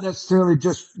trees, not necessarily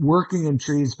just working in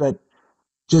trees, but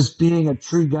just being a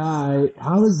tree guy,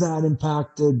 how has that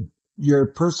impacted your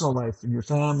personal life and your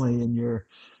family and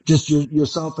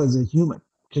yourself as a human?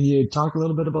 Can you talk a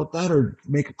little bit about that or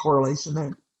make a correlation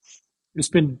there? It's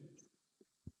been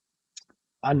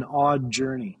an odd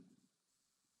journey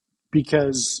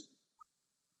because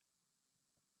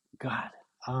God.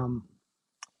 Um,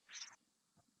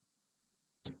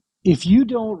 if you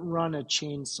don't run a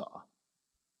chainsaw,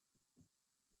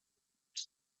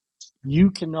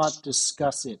 you cannot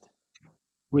discuss it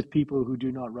with people who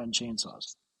do not run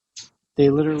chainsaws. They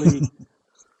literally,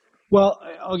 well,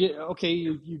 I'll get okay.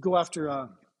 You go after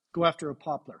a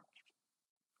poplar,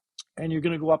 and you're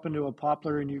going to go up into a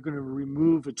poplar, and you're going to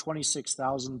remove a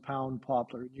 26,000 pound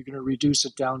poplar. You're going to reduce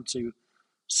it down to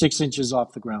 6 inches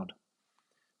off the ground.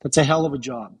 That's a hell of a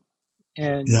job,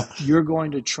 and Yeah. you're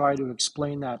going to try to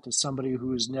explain that to somebody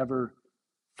who has never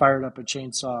fired up a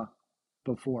chainsaw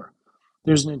before.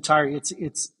 There's an entire it's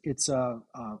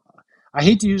I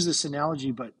hate to use this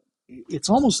analogy, but it's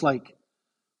almost like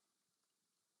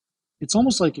it's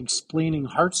almost like explaining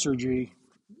heart surgery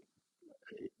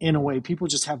in a way. People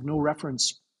just have no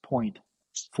reference point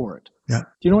for it. Yeah.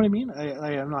 Do you know what I mean?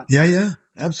 I'm not Yeah. Yeah.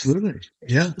 Absolutely.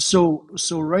 Yeah. so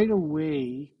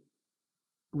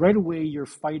right away you're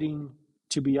fighting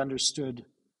to be understood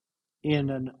in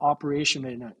an operation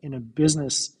in a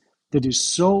business that is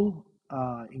so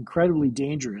incredibly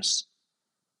dangerous.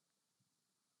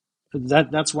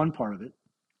 That's one part of it,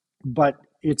 but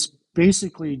it's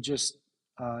basically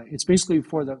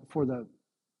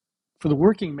for the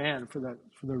working man, for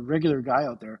the regular guy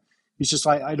out there. He's just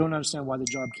I don't understand why the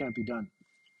job can't be done,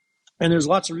 and there's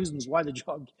lots of reasons why the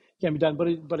job can't be done,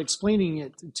 but explaining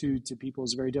it to people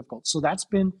is very difficult. So that's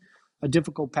been a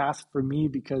difficult path for me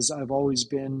because I've always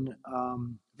been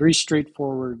very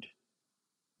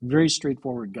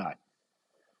straightforward guy.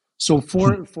 So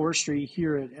for forestry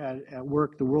here at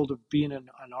work, the world of being an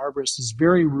arborist is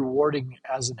very rewarding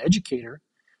as an educator,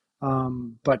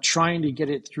 but trying to get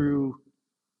it through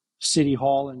City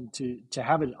Hall and to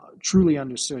have it truly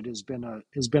understood has been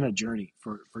a journey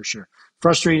for sure.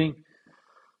 Frustrating,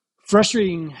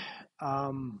 frustrating,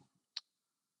 um,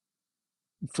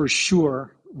 for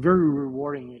sure. Very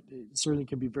rewarding. It certainly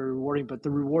can be very rewarding, but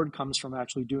the reward comes from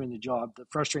actually doing the job. The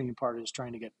frustrating part is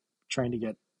trying to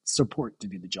get support to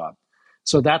do the job.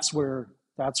 So that's where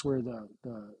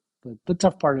the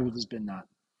tough part of it has been that.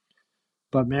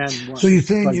 But man, So you're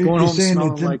saying but going you're home saying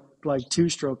smelling it's like two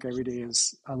stroke every day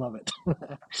is I love it.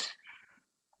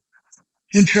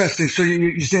 interesting. So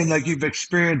you're saying like you've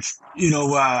experienced,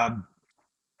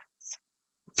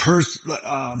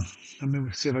 let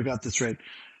me see if I got this right.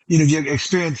 You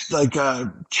experienced like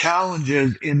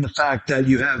challenges in the fact that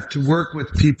you have to work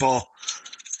with people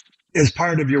as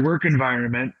part of your work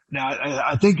environment. Now,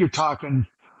 I think you're talking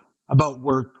about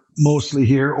work mostly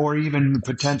here, or even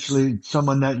potentially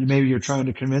someone that maybe you're trying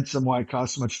to convince them why it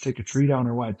costs so much to take a tree down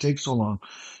or why it takes so long.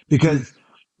 Mm. Because,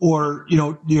 or,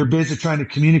 you're basically trying to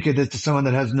communicate this to someone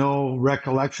that has no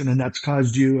recollection and that's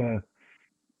caused you,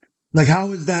 like,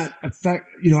 how is that affect,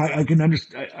 I can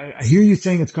understand, I hear you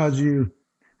saying it's caused you,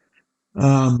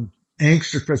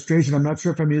 angst or frustration. I'm not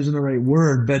sure if I'm using the right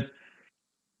word, but,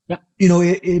 Yeah.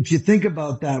 if you think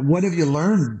about that, what have you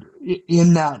learned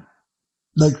in that?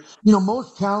 Like,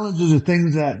 most challenges are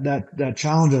things that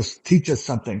challenge us, teach us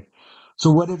something.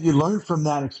 So what have you learned from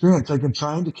that experience? Like in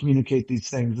trying to communicate these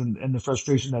things and the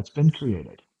frustration that's been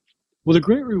created. Well, the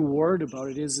great reward about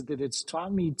it is that it's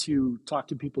taught me to talk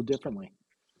to people differently.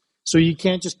 So you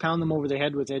can't just pound them over the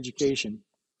head with education.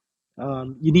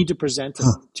 You need to present it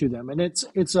Huh. to them, and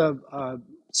it's a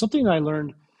something I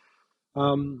learned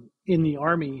in the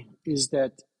army is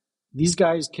that these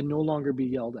guys can no longer be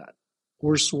yelled at,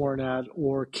 or sworn at,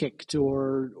 or kicked,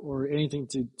 or anything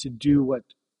to do what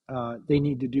they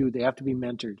need to do. They have to be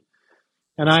mentored.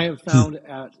 And I have Hmm. found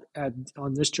at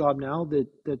on this job now that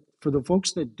for the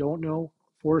folks that don't know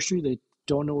forestry, they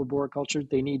don't know arboriculture,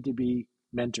 they need to be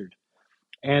mentored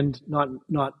and not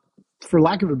for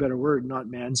lack of a better word, not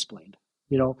mansplained.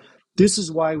 You know, this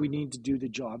is why we need to do the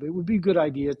job. It would be a good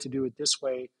idea to do it this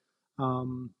way,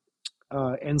 um,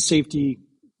 and safety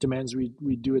demands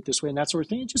we do it this way and that sort of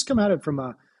thing. Just come at it from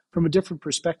a different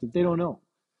perspective. They don't know,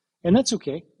 and that's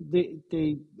okay.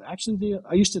 They actually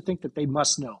I used to think that they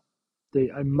must know.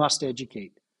 I must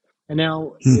educate, and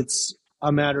now Hmm. it's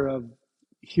a matter of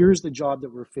here's the job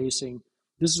that we're facing.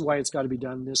 This is why it's got to be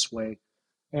done this way,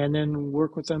 and then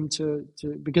work with them to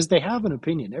because they have an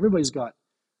opinion. Everybody's got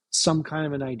some kind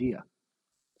of an idea,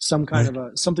 some kind Right. of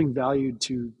a something valued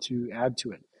to add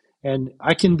to it. And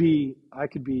I could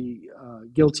be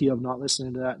guilty of not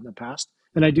listening to that in the past,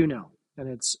 and I do now. And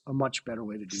it's a much better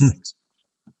way to do Hmm. things.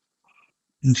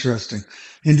 Interesting.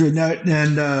 Andrew, now,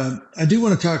 and I do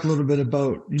want to talk a little bit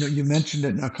about, you mentioned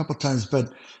it now a couple of times,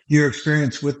 but your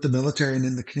experience with the military and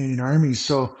in the Canadian Army.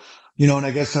 So, and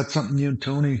I guess that's something you and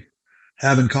Tony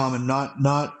have in common,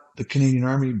 not the Canadian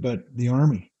Army, but the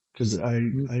Army. Because I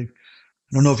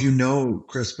don't know if you know,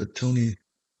 Chris, but Tony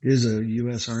is a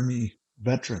U.S. Army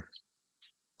veteran.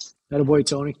 Attaboy,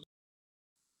 Tony.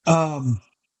 Um,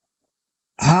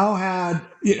 how had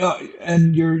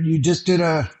and you just did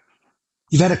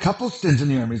you've had a couple stints in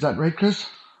the Army, is that right, Chris?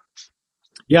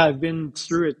 Yeah, I've been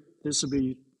through it. This will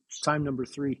be time number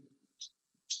 3.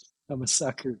 I'm a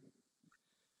sucker.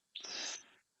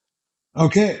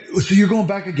 Okay, so you're going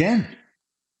back again?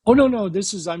 Oh no,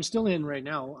 this is I'm still in right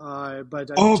now.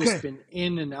 But I've Oh, just okay, been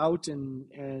in and out and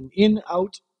in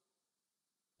out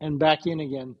and back in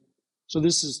again. So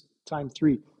this is time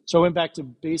 3. So I went back to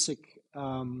basic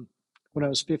when I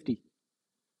was 50.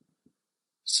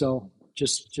 So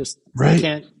just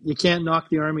right. you can't knock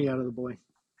the Army out of the boy.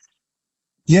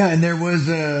 Yeah, and there was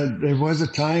a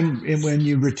time in when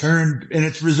you returned, and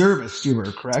it's reservist. You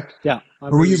were correct, Yeah,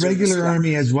 I'm or a were you reservist. regular Yeah,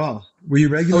 Army as well? Were you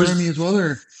I regular Army was as well,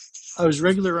 or? I was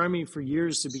regular Army for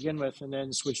years to begin with, and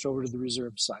then switched over to the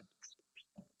reserve side.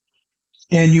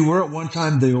 And you were at one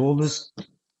time the oldest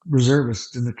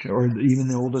reservist in the, or even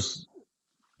the oldest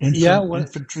Yeah,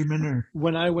 infantryman, or?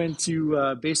 when I went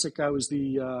to basic, I was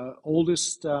the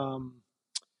oldest.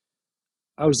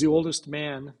 I was the oldest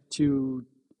man to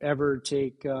ever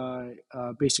take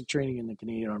basic training in the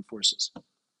Canadian Armed Forces.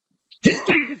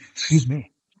 Excuse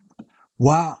me.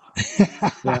 Wow.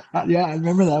 Yeah, Yeah, I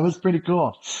remember that. It was pretty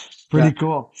cool. yeah. Pretty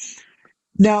cool.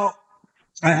 Now,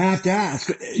 I have to ask,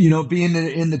 being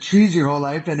in the trees your whole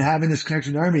life and having this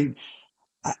connection to the Army,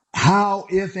 how,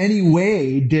 if any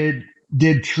way,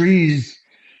 did trees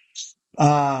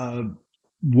uh,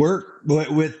 work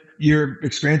with your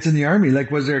experience in the Army? Like,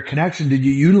 was there a connection? Did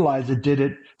you utilize it? Did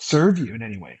it serve you in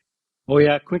any way? Oh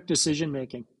yeah, quick decision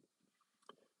making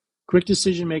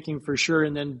for sure.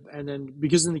 And then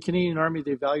because in the Canadian Army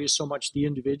they value so much the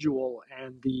individual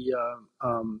and the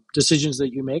decisions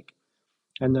that you make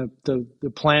and the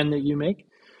plan that you make.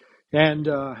 And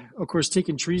of course,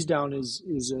 taking trees down is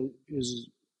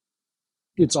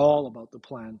it's all about the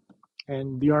plan.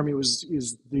 And the Army was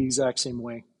is the exact same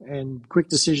way. And quick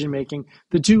decision making,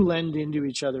 the two lend into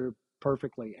each other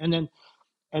perfectly. And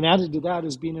added to that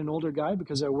is being an older guy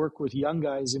because I work with young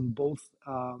guys in both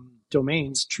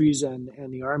domains, trees and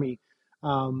the Army.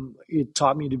 It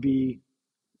taught me to be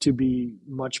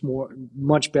much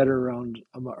better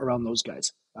around those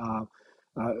guys,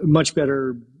 much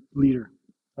better leader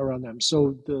around them.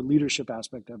 So the leadership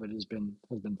aspect of it has been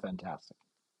fantastic.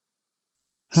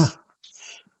 Huh.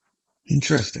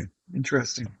 Interesting.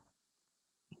 Interesting.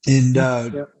 And Yeah,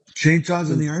 yeah. chainsaws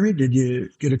in And the Army, did you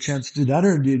get a chance to do that,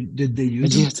 or did they I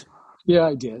use them? did. Yeah,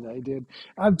 I did. I did.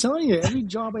 I'm telling you, every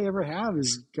job I ever have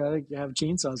has got to have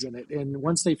chainsaws in it. And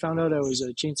once they found out I was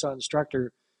a chainsaw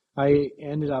instructor, I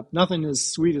ended up nothing as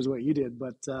sweet as what you did,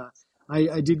 but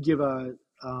I did give a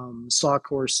saw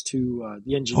course to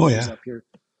the Oh engineers yeah. up here.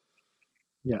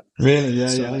 Yeah. Really? Yeah, yeah,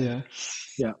 So yeah.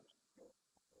 yeah,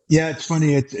 Yeah, it's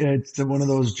funny. It's one of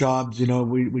those jobs,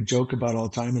 we joke about all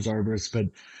the time as arborists, but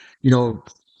you know,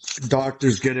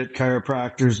 doctors get it,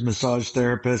 chiropractors, massage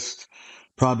therapists,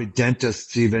 probably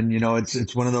dentists even,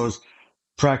 it's one of those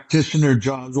practitioner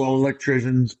jobs. Well,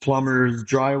 electricians, plumbers,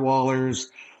 drywallers,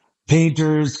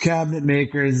 painters, cabinet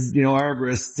makers,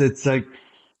 arborists. It's like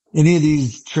any of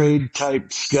these trade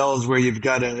type skills where you've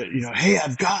got to, hey,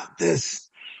 I got this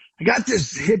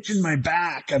hitch in my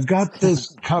back. I've got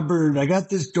this cupboard. I got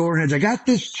this door hinge. I got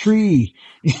this tree.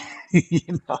 you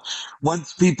know,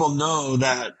 once people know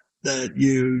that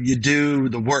you do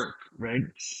the work, right?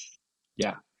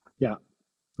 yeah, yeah.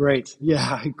 Right.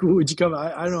 Yeah. Cool. Would you come?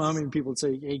 I don't know how many people would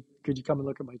say, "Hey, could you come and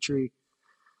look at my tree?"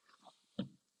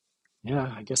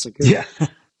 Yeah, I guess I could. Yeah.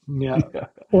 Yeah. Yeah.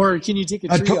 Or can you take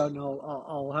a I tree to- out and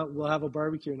we'll have a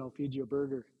barbecue and I'll feed you a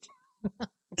burger.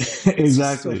 It's just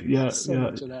exactly. Yeah. so Yeah.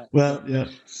 much of that. Yeah. Well, yeah.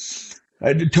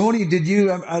 Tony, did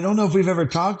you? I don't know if we've ever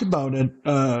talked about it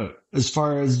as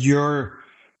far as your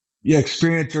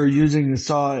experience or using the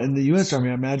saw in the U.S. Army.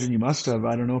 I imagine you must have.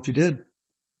 I don't know if you did.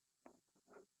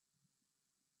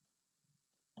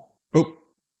 Oh,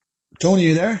 Tony,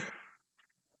 you there?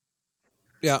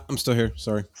 Yeah, I'm still here.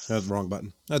 Sorry, I had the wrong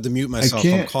button. I had to mute I myself. I'm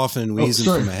can't. coughing and Oh, wheezing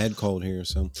sorry. from a head cold here.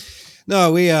 So,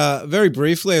 no, we very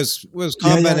briefly as was Yeah,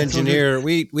 combat yeah, it's all good. engineer.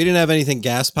 We didn't have anything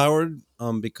gas powered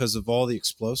because of all the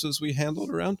explosives we handled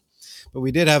around, but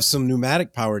we did have some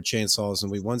pneumatic powered chainsaws,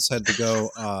 and we once had to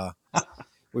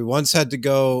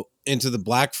go into the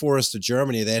Black Forest of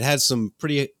Germany. They had some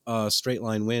pretty straight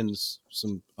line winds,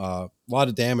 some lot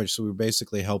of damage. So we were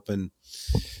basically helping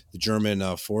the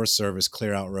German Forest Service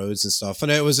clear out roads and stuff.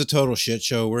 And it was a total shit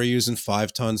show. We're using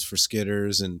 5 tons for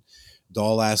skidders and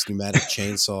doll ass pneumatic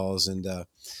chainsaws. And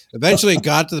eventually it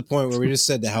got to the point where we just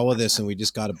said, to hell with this. And we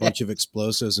just got a bunch of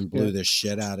explosives and Yeah. blew this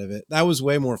shit out of it. That was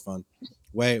way more fun.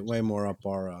 way more up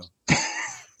our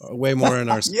way more in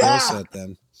our skill Yeah. set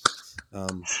then.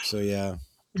 So yeah,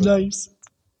 but Nice.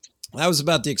 that was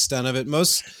about the extent of it.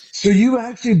 Most. So you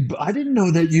actually, I didn't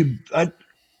know that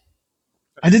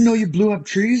I didn't know you blew up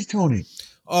trees, Tony.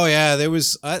 Oh yeah,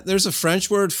 there's a French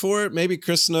word for it. Maybe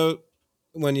Chris know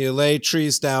when you lay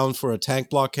trees down for a tank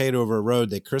blockade over a road,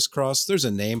 they crisscross. There's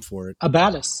a name for it.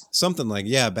 Abatis. Something like,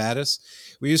 yeah, Battis.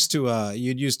 We used to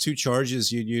you'd use two charges.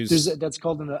 That's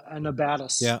called an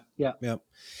abatis. Yeah. Yeah. Yeah.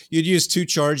 You'd use two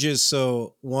charges.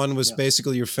 So one was Yeah.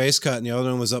 basically your face cut, and the other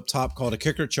one was up top called a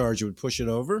kicker charge. You would push it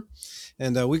over,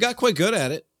 and we got quite good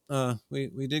at it.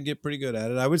 We did get pretty good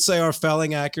at it. I would say our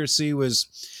felling accuracy was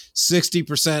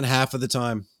 60% half of the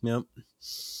time. Yep.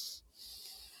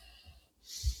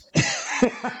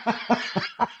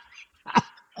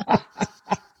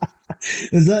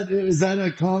 Is that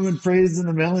a common phrase in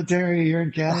the military here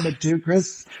in Canada too,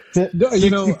 Chris? No,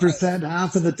 60%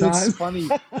 half of the it's time. funny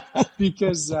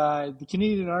because the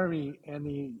Canadian Army and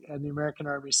the American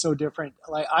Army is so different.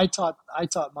 Like I taught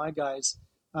my guys.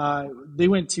 They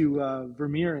went to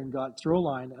Vermeer and got throw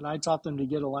line, and I taught them to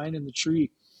get a line in the tree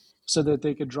so that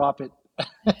they could drop it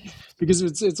because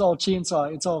it's all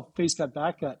chainsaw, it's all face cut,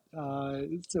 back cut.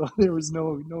 So there was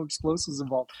no explosives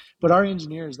involved. But our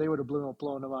engineers, they would have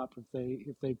blown them up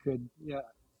if they could. Yeah,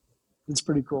 it's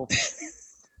pretty cool.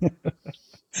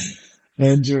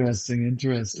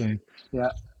 Interesting.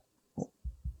 Yeah.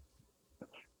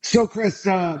 So, Chris,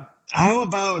 how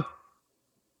about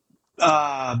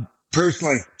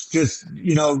personally, just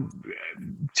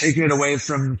taking it away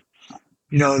from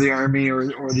the army or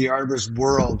the arborist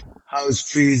world? How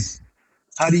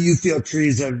do you feel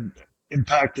trees have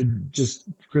impacted just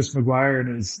Chris McGuire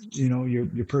and his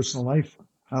your personal life?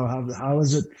 How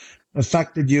has it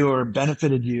affected you or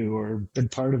benefited you or been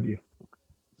part of you?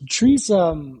 Trees,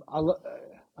 I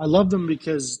love them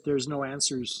because there's no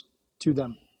answers to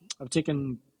them. I've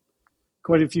taken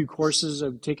quite a few courses.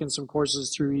 I've taken some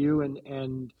courses through you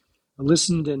and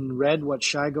listened and read what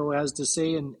Shigo has to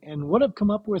say. And what I've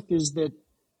come up with is that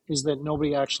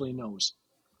nobody actually knows.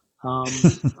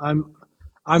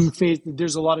 I'm faith.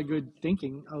 There's a lot of good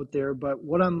thinking out there, but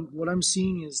what I'm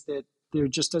seeing is that there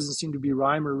just doesn't seem to be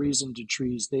rhyme or reason to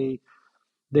trees.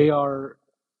 They are,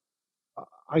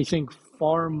 I think,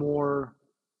 far more.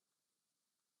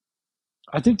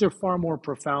 I think they're far more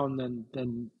profound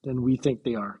than we think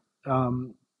they are,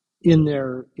 in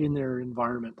their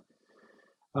environment.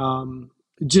 Um,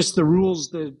 just the rules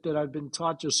that I've been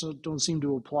taught just don't seem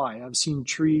to apply. I've seen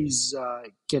trees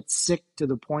get sick to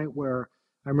the point where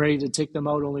I'm ready to take them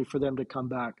out only for them to come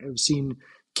back. I've seen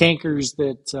cankers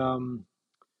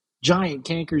giant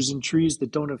cankers in trees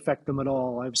that don't affect them at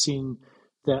all. I've seen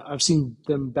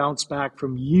them bounce back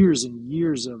from years and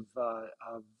years of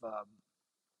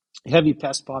heavy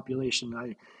pest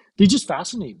population. They just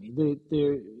fascinate me.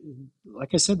 They like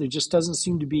I said, there just doesn't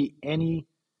seem to be any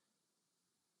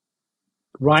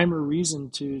rhyme or reason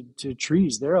to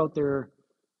trees. They're out there.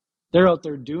 They're out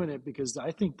there doing it because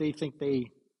I think they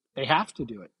have to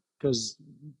do it because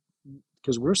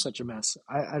we're such a mess.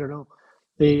 I don't know.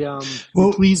 They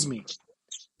Well, please me.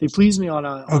 They please me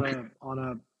okay. on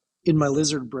a in my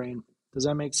lizard brain. Does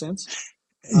that make sense?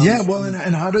 Yeah, Um, well, um,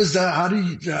 and how does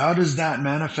that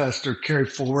manifest or carry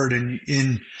forward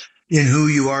in who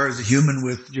you are as a human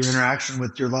with your interaction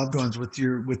with your loved ones, with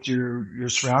your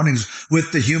surroundings,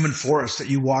 with the human forest that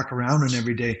you walk around in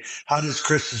every day? How does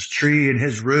Chris's tree and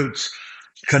his roots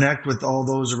connect with all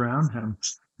those around him?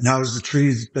 And how has the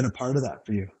trees been a part of that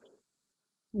for you?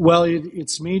 well,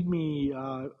 it's made me.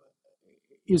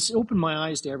 It's opened my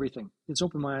eyes to everything. It's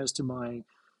opened my eyes to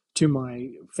my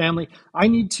family. I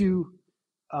need to.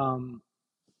 Um,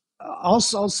 I'll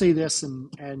say this,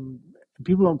 and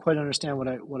people don't quite understand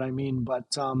what I mean, but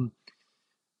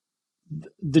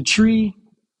the tree,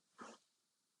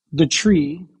 the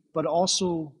tree, but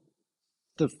also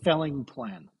the felling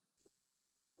plan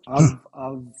Huh.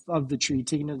 of the tree,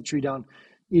 taking the tree down,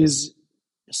 is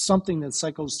something that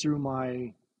cycles through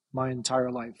my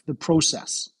entire life. The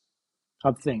process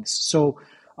of things. So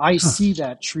I Huh. see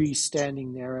that tree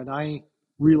standing there, and I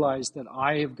realize that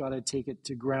I have got to take it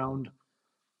to ground.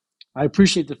 I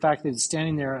appreciate the fact that it's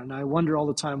standing there, and I wonder all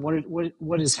the time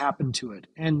what has happened to it.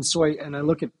 And so I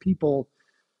look at people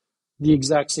the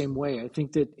exact same way. I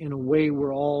think that in a way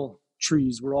we're all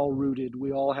trees, we're all rooted,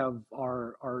 we all have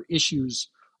our issues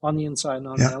on the inside and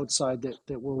on the Yeah. outside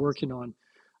that we're working on.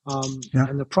 Yeah.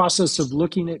 And the process of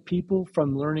looking at people,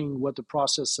 from learning what the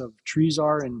process of trees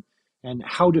are and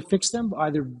how to fix them,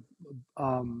 either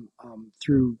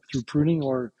through pruning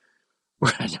or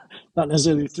not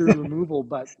necessarily through removal,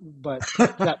 but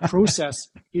that process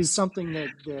is something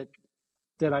that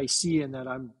that I see and that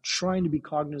I'm trying to be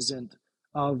cognizant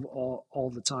of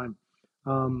all the time.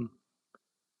 Um,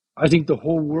 I think the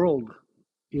whole world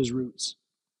is roots.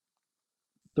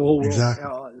 The whole world, Exactly.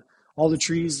 all the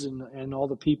trees and all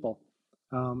the people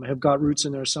have got roots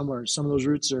in there somewhere. Some of those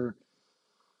roots are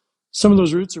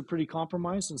pretty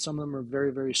compromised, and some of them are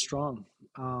very, very strong.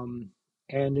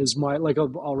 And is my like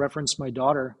I'll reference my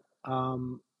daughter.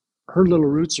 Her little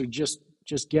roots are just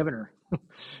giving her,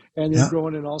 and they're Yeah.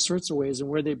 growing in all sorts of ways. And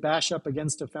where they bash up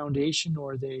against a foundation,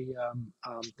 or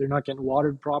they're not getting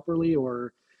watered properly,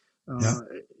 or Yeah. uh,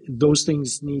 those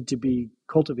things need to be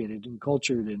cultivated and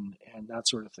cultured and that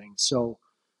sort of thing. So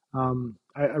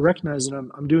I recognize that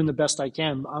I'm doing the best I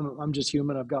can. I'm just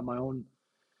human. I've got my own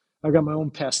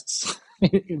pests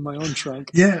in my own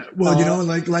trunk. Yeah, well, Uh,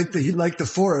 like the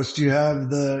forest, you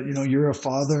have you're a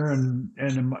father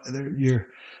your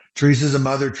Teresa's a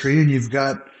mother tree, and you've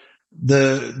got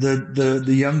the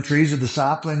young trees or the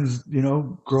saplings,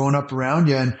 growing up around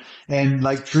you, and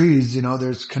like trees,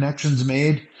 there's connections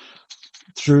made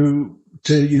through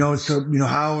to so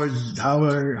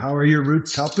how are your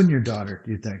roots helping your daughter?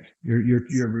 Do you think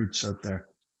your roots out there?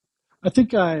 I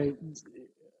think I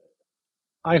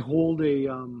hold a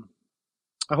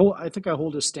I think I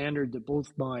hold a standard that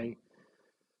both my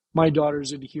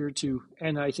daughters adhere to,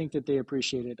 and I think that they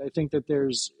appreciate it. I think that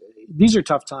these are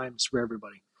tough times for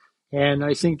everybody, and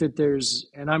I think that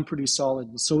and I'm pretty solid,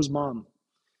 and so's mom.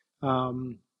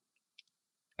 Um,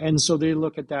 and so they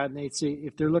look at that and they say,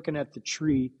 if they're looking at the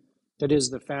tree that is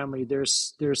the family, they're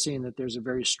seeing that there's a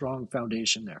very strong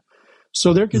foundation there.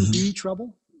 So there can Hmm. be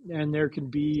trouble, and there can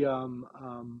be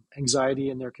anxiety,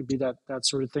 and there could be that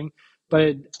sort of thing.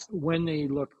 But when they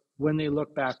look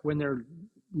back, when they're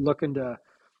looking to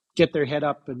get their head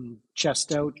up and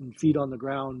chest out and feet on the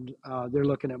ground, they're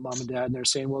looking at mom and dad and they're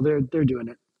saying, well, they're doing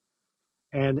it,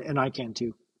 and I can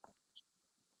too.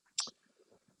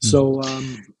 So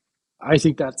I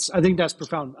think that's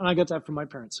profound, and I got that from my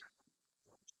parents.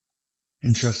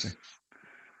 Interesting.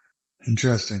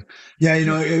 Interesting. Yeah,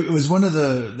 Yeah, it was one of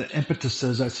the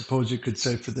impetuses, I suppose you could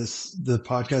say, for the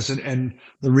podcast, and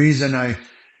the reason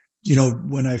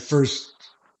when I first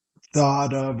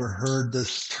thought of or heard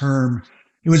this term,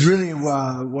 it was really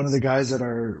one of the guys at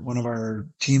one of our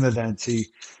team events.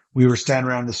 We were standing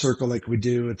around in the circle like we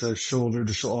do, with the shoulder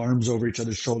to shoulder, arms over each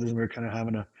other's shoulders, and we were kind of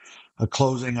having a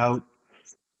closing out,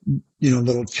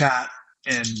 little chat.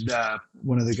 And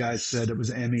one of the guys said, it was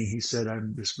Emmy. He said,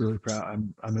 "I'm just really proud.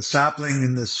 I'm a sapling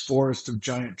in this forest of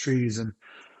giant trees, and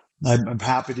I'm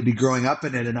happy to be growing up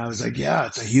in it." And I was like, "Yeah,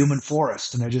 it's a human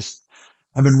forest." And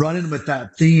I've been running with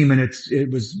that theme, and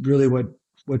it was really what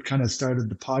kind of started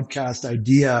the podcast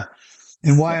idea,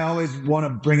 and why yeah, I always want to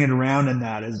bring it around in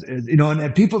that is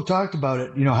and people talked about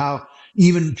it, how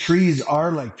even trees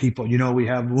are like people. We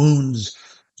have wounds,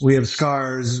 we have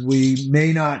scars, we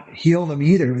may not heal them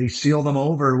either. We seal them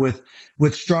over with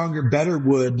stronger, better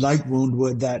wood, like wound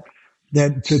wood, that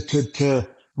to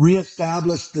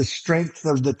reestablish the strength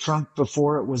of the trunk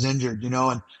before it was injured,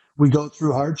 and we go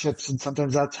through hardships, and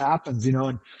sometimes that happens,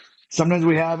 and sometimes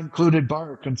we have included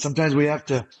bark, and sometimes we have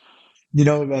to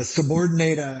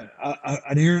subordinate an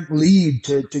errant lead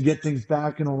to get things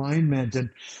back in alignment.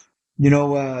 And,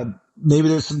 maybe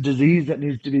there's some disease that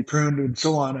needs to be pruned and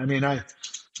so on. I mean, I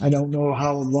don't know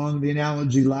how long the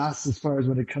analogy lasts as far as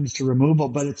when it comes to removal,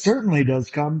 but it certainly does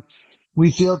come.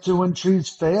 We feel to when trees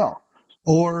fail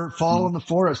or fall mm, in the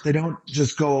forest. They don't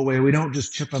just go away. We don't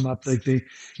just chip them up like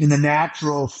in the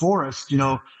natural forest,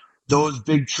 those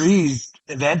big trees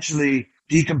eventually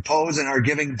decompose and are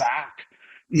giving back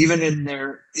even in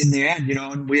the end,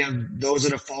 and we have those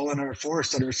that have fallen in our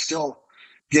forest that are still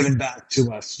giving back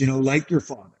to us, like your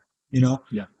father, you know,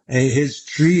 yeah, his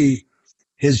tree,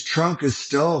 his trunk is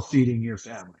still feeding your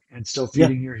family and still yeah,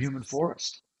 feeding your human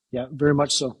forest. yeah. Very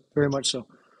much so. Very much so.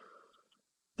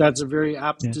 That's a very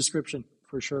apt Yeah. description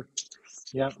for sure.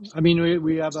 Yeah, I mean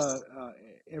we have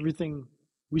everything.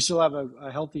 We still have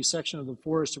a healthy section of the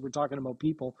forest if we're talking about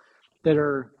people that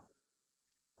are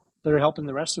that are helping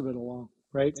the rest of it along,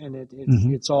 right? And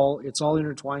Hmm. it's all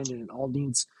intertwined, and it all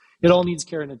needs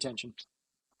care and attention.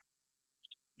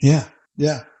 Yeah.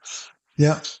 Yeah.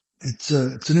 Yeah. It's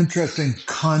an interesting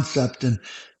concept. And,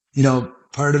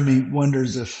 part of me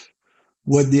wonders if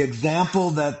would the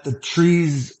example that the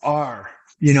trees are,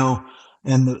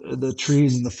 and the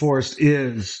trees in the forest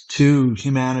is to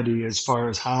humanity, as far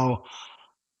as how,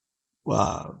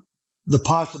 uh, the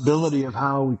possibility of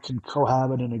how we can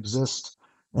cohabit and exist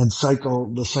and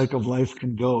the cycle of life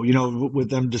can go, with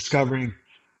them discovering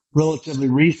relatively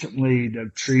recently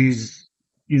the trees,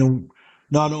 you know,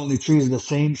 not only trees of the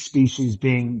same species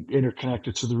being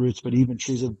interconnected to the roots, but even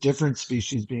trees of different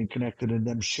species being connected and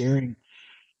them sharing,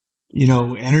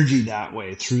 energy that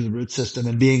way through the root system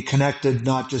and being connected,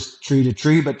 not just tree to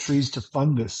tree, but trees to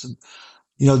fungus. And,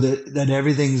 that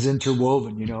everything's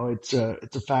interwoven, it's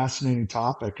a fascinating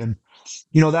topic. And,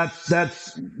 we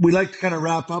like to kind of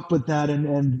wrap up with that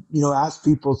and, ask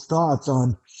people's thoughts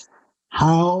on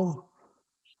how,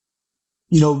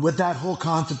 with that whole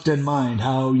concept in mind,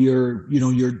 how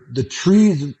the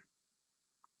trees,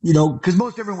 because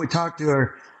most everyone we talk to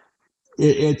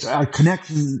it's our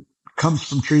connection comes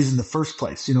from trees in the first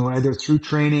place, either through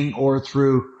training or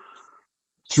through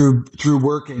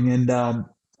working. And,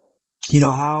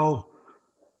 how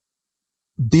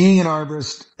being an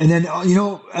arborist and then,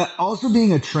 also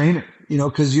being a trainer,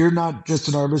 cause you're not just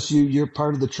an arborist, you're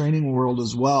part of the training world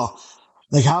as well.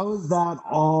 Like, how is that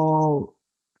all,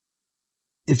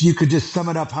 if you could just sum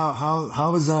it up,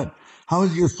 how is that, how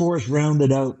is your forest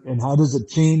rounded out and how does it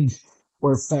change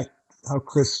or affect how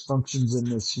Chris functions in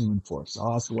this human force?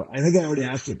 I'll ask what, I think I already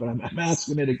asked it, but I'm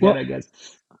asking it again, I Well,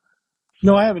 guess.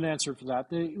 no, I have an answer for that.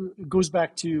 It goes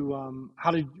back to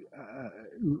how did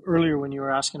earlier when you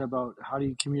were asking about how do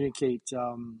you communicate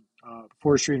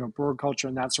forestry and arboriculture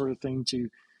and that sort of thing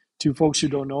to folks who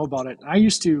don't know about it. I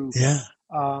used to Yeah.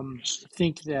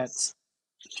 think that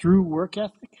through work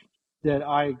ethic that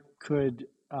I could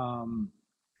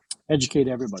educate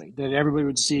everybody, that everybody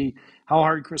would see how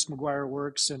hard Chris McGuire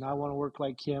works, and I want to work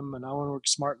like him, and I want to work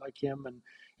smart like him,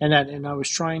 and I was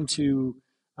trying to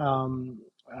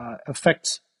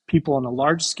affect people on a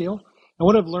large scale. And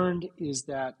what I've learned is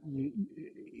that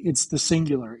it's the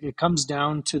singular. It comes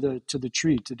down to the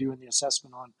tree, to doing the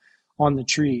assessment on the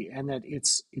tree, and that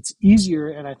it's easier,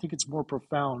 and I think it's more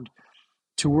profound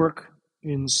to work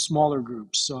in smaller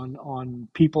groups on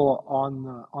people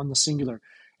on the singular.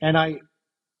 And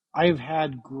I've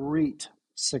had great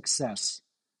success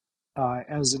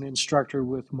as an instructor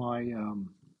with my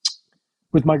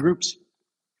groups,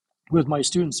 with my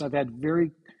students.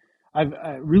 I've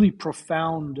really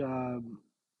profound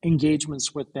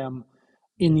engagements with them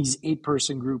in these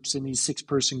 8-person groups, in these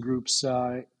 6-person groups.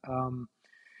 And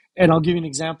I'll give you an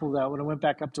example of that. When I went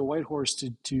back up to Whitehorse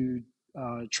to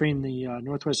train the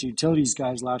Northwest Utilities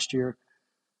guys last year,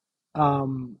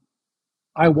 um,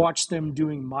 I watched them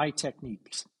doing my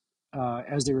techniques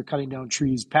as they were cutting down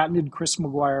trees, patented Chris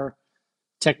McGuire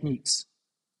techniques.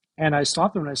 And I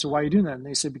stopped them and I said, "Why are you doing that?" And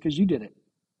they said, "Because you did it.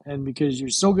 And because you're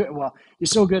so good. Well, you're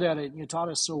so good at it. And you taught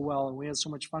us so well. And we had so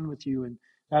much fun with you and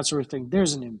that sort of thing."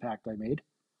 There's an impact I made.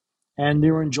 And they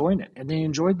were enjoying it. And they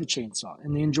enjoyed the chainsaw.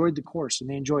 And they enjoyed the course. And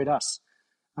they enjoyed us.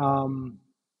 Um,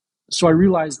 so I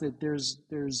realized that there's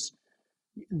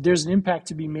an impact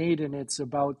to be made. And it's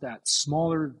about that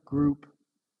smaller group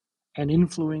and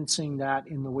influencing that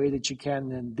in the way that you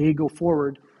can. And they go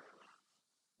forward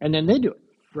and then they do it.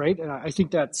 Right. And I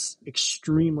think that's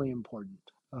extremely important.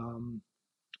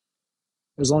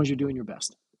 As long as you're doing your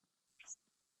best.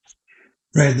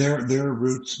 Right. Their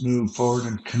roots move forward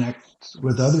and connect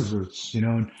with other roots,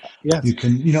 and Yeah. you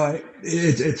can,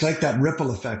 it's like that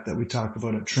ripple effect that we talk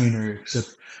about at Trainer,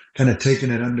 except kind of taking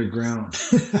it underground.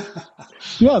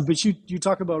 Yeah. But you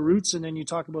talk about roots and then you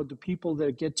talk about the people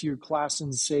that get to your class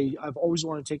and say, "I've always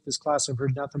wanted to take this class. I've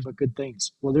heard nothing but good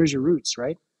things." Well, there's your roots,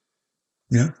 right?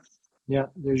 Yeah. Yeah.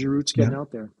 There's your roots getting Yeah.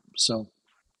 out there. So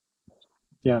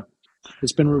yeah,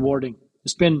 it's been rewarding.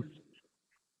 It's been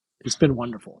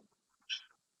wonderful.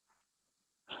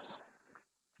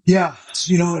 Yeah.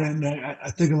 And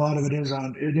I think a lot of it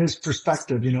is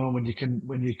perspective, when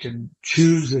you can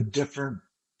choose a different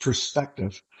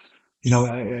perspective.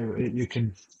 You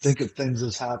can think of things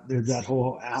as there's that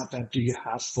whole half empty,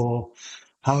 half full.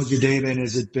 How's your day been?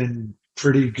 Has it been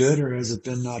pretty good or has it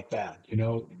been not bad?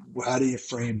 How do you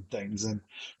frame things? And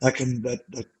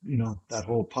that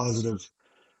whole positive,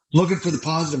 looking for the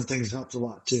positive things helps a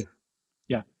lot too.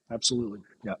 Yeah, absolutely.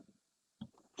 Yeah.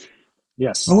 I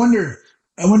Yes. wonder,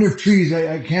 I wonder if trees,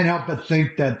 I can't help but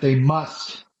think that they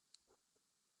must,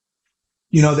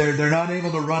 they're not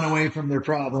able to run away from their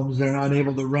problems. They're not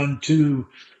able to run to,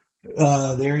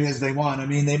 the areas they want. I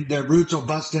mean, their roots will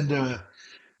bust into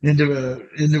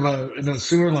a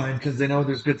sewer line because they know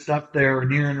there's good stuff there or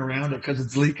near and around it because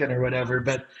it's leaking or whatever.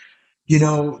 But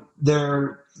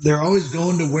they're always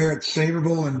going to where it's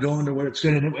favorable and going to where it's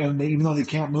good. And even though they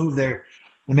can't move there,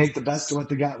 they make the best of what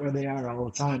they got where they are all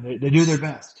the time. They do their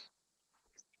best.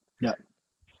 Yeah.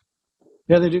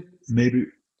 Yeah, they do. Maybe,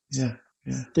 yeah,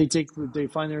 yeah. They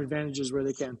find their advantages where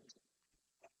they can.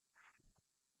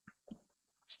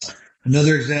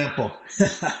 Another example.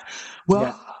 Yeah.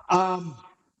 Well,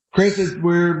 Chris,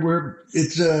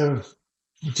 it's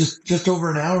just over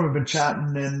an hour we've been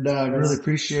chatting, and Right really on.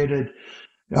 appreciated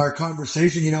our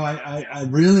conversation. I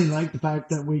really like the fact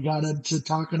that we got into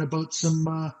talking about some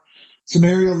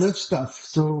aerial lift stuff.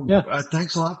 So Yeah.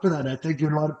 thanks a lot for that. I think a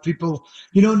lot of people,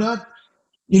 not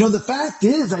the fact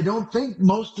is, I don't think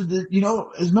most of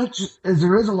as much as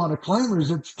there is a lot of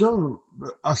climbers, it's still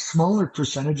a smaller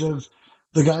percentage of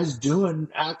the guys doing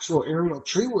actual aerial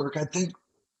tree work. I think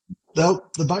the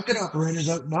bucket operators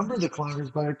outnumber the climbers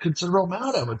by a considerable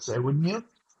amount, I would say, wouldn't you?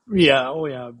 Yeah. Oh,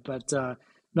 yeah. But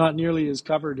not nearly as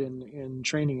covered in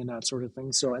training and that sort of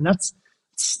thing. So, and that's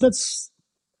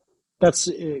that's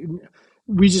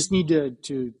we just need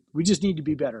to we just need to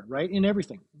be better, right, in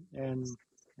everything, and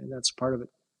that's part of it.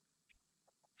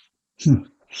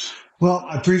 Well,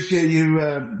 I appreciate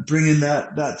you bringing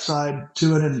that side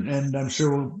to it, and I'm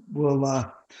sure we'll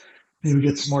maybe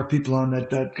get some more people on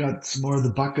that got some more of the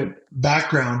bucket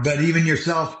background. But even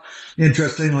yourself,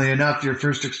 interestingly enough, your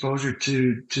first exposure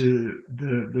to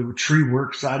the tree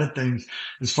work side of things,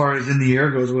 as far as in the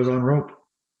air goes, was on rope.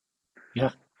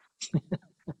 Yeah. Yeah.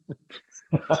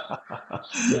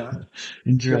 Yeah.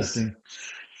 Interesting.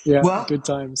 Yeah. Well, Good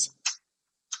times.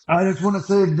 I just want to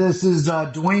say this is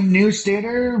Dwayne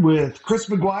Newstater with Chris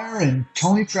McGuire and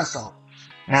Tony Tressel,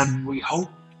 and we hope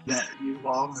that you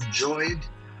all enjoyed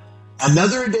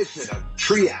another edition of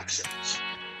Tree Actions,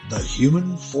 the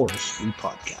Human Forestry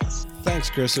Podcast. Thanks,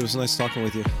 Chris. It was nice talking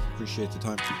with you. Appreciate the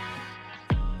time.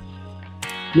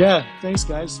 Yeah. Thanks,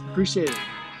 guys. Appreciate it.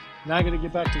 Now I got to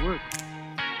get back to work.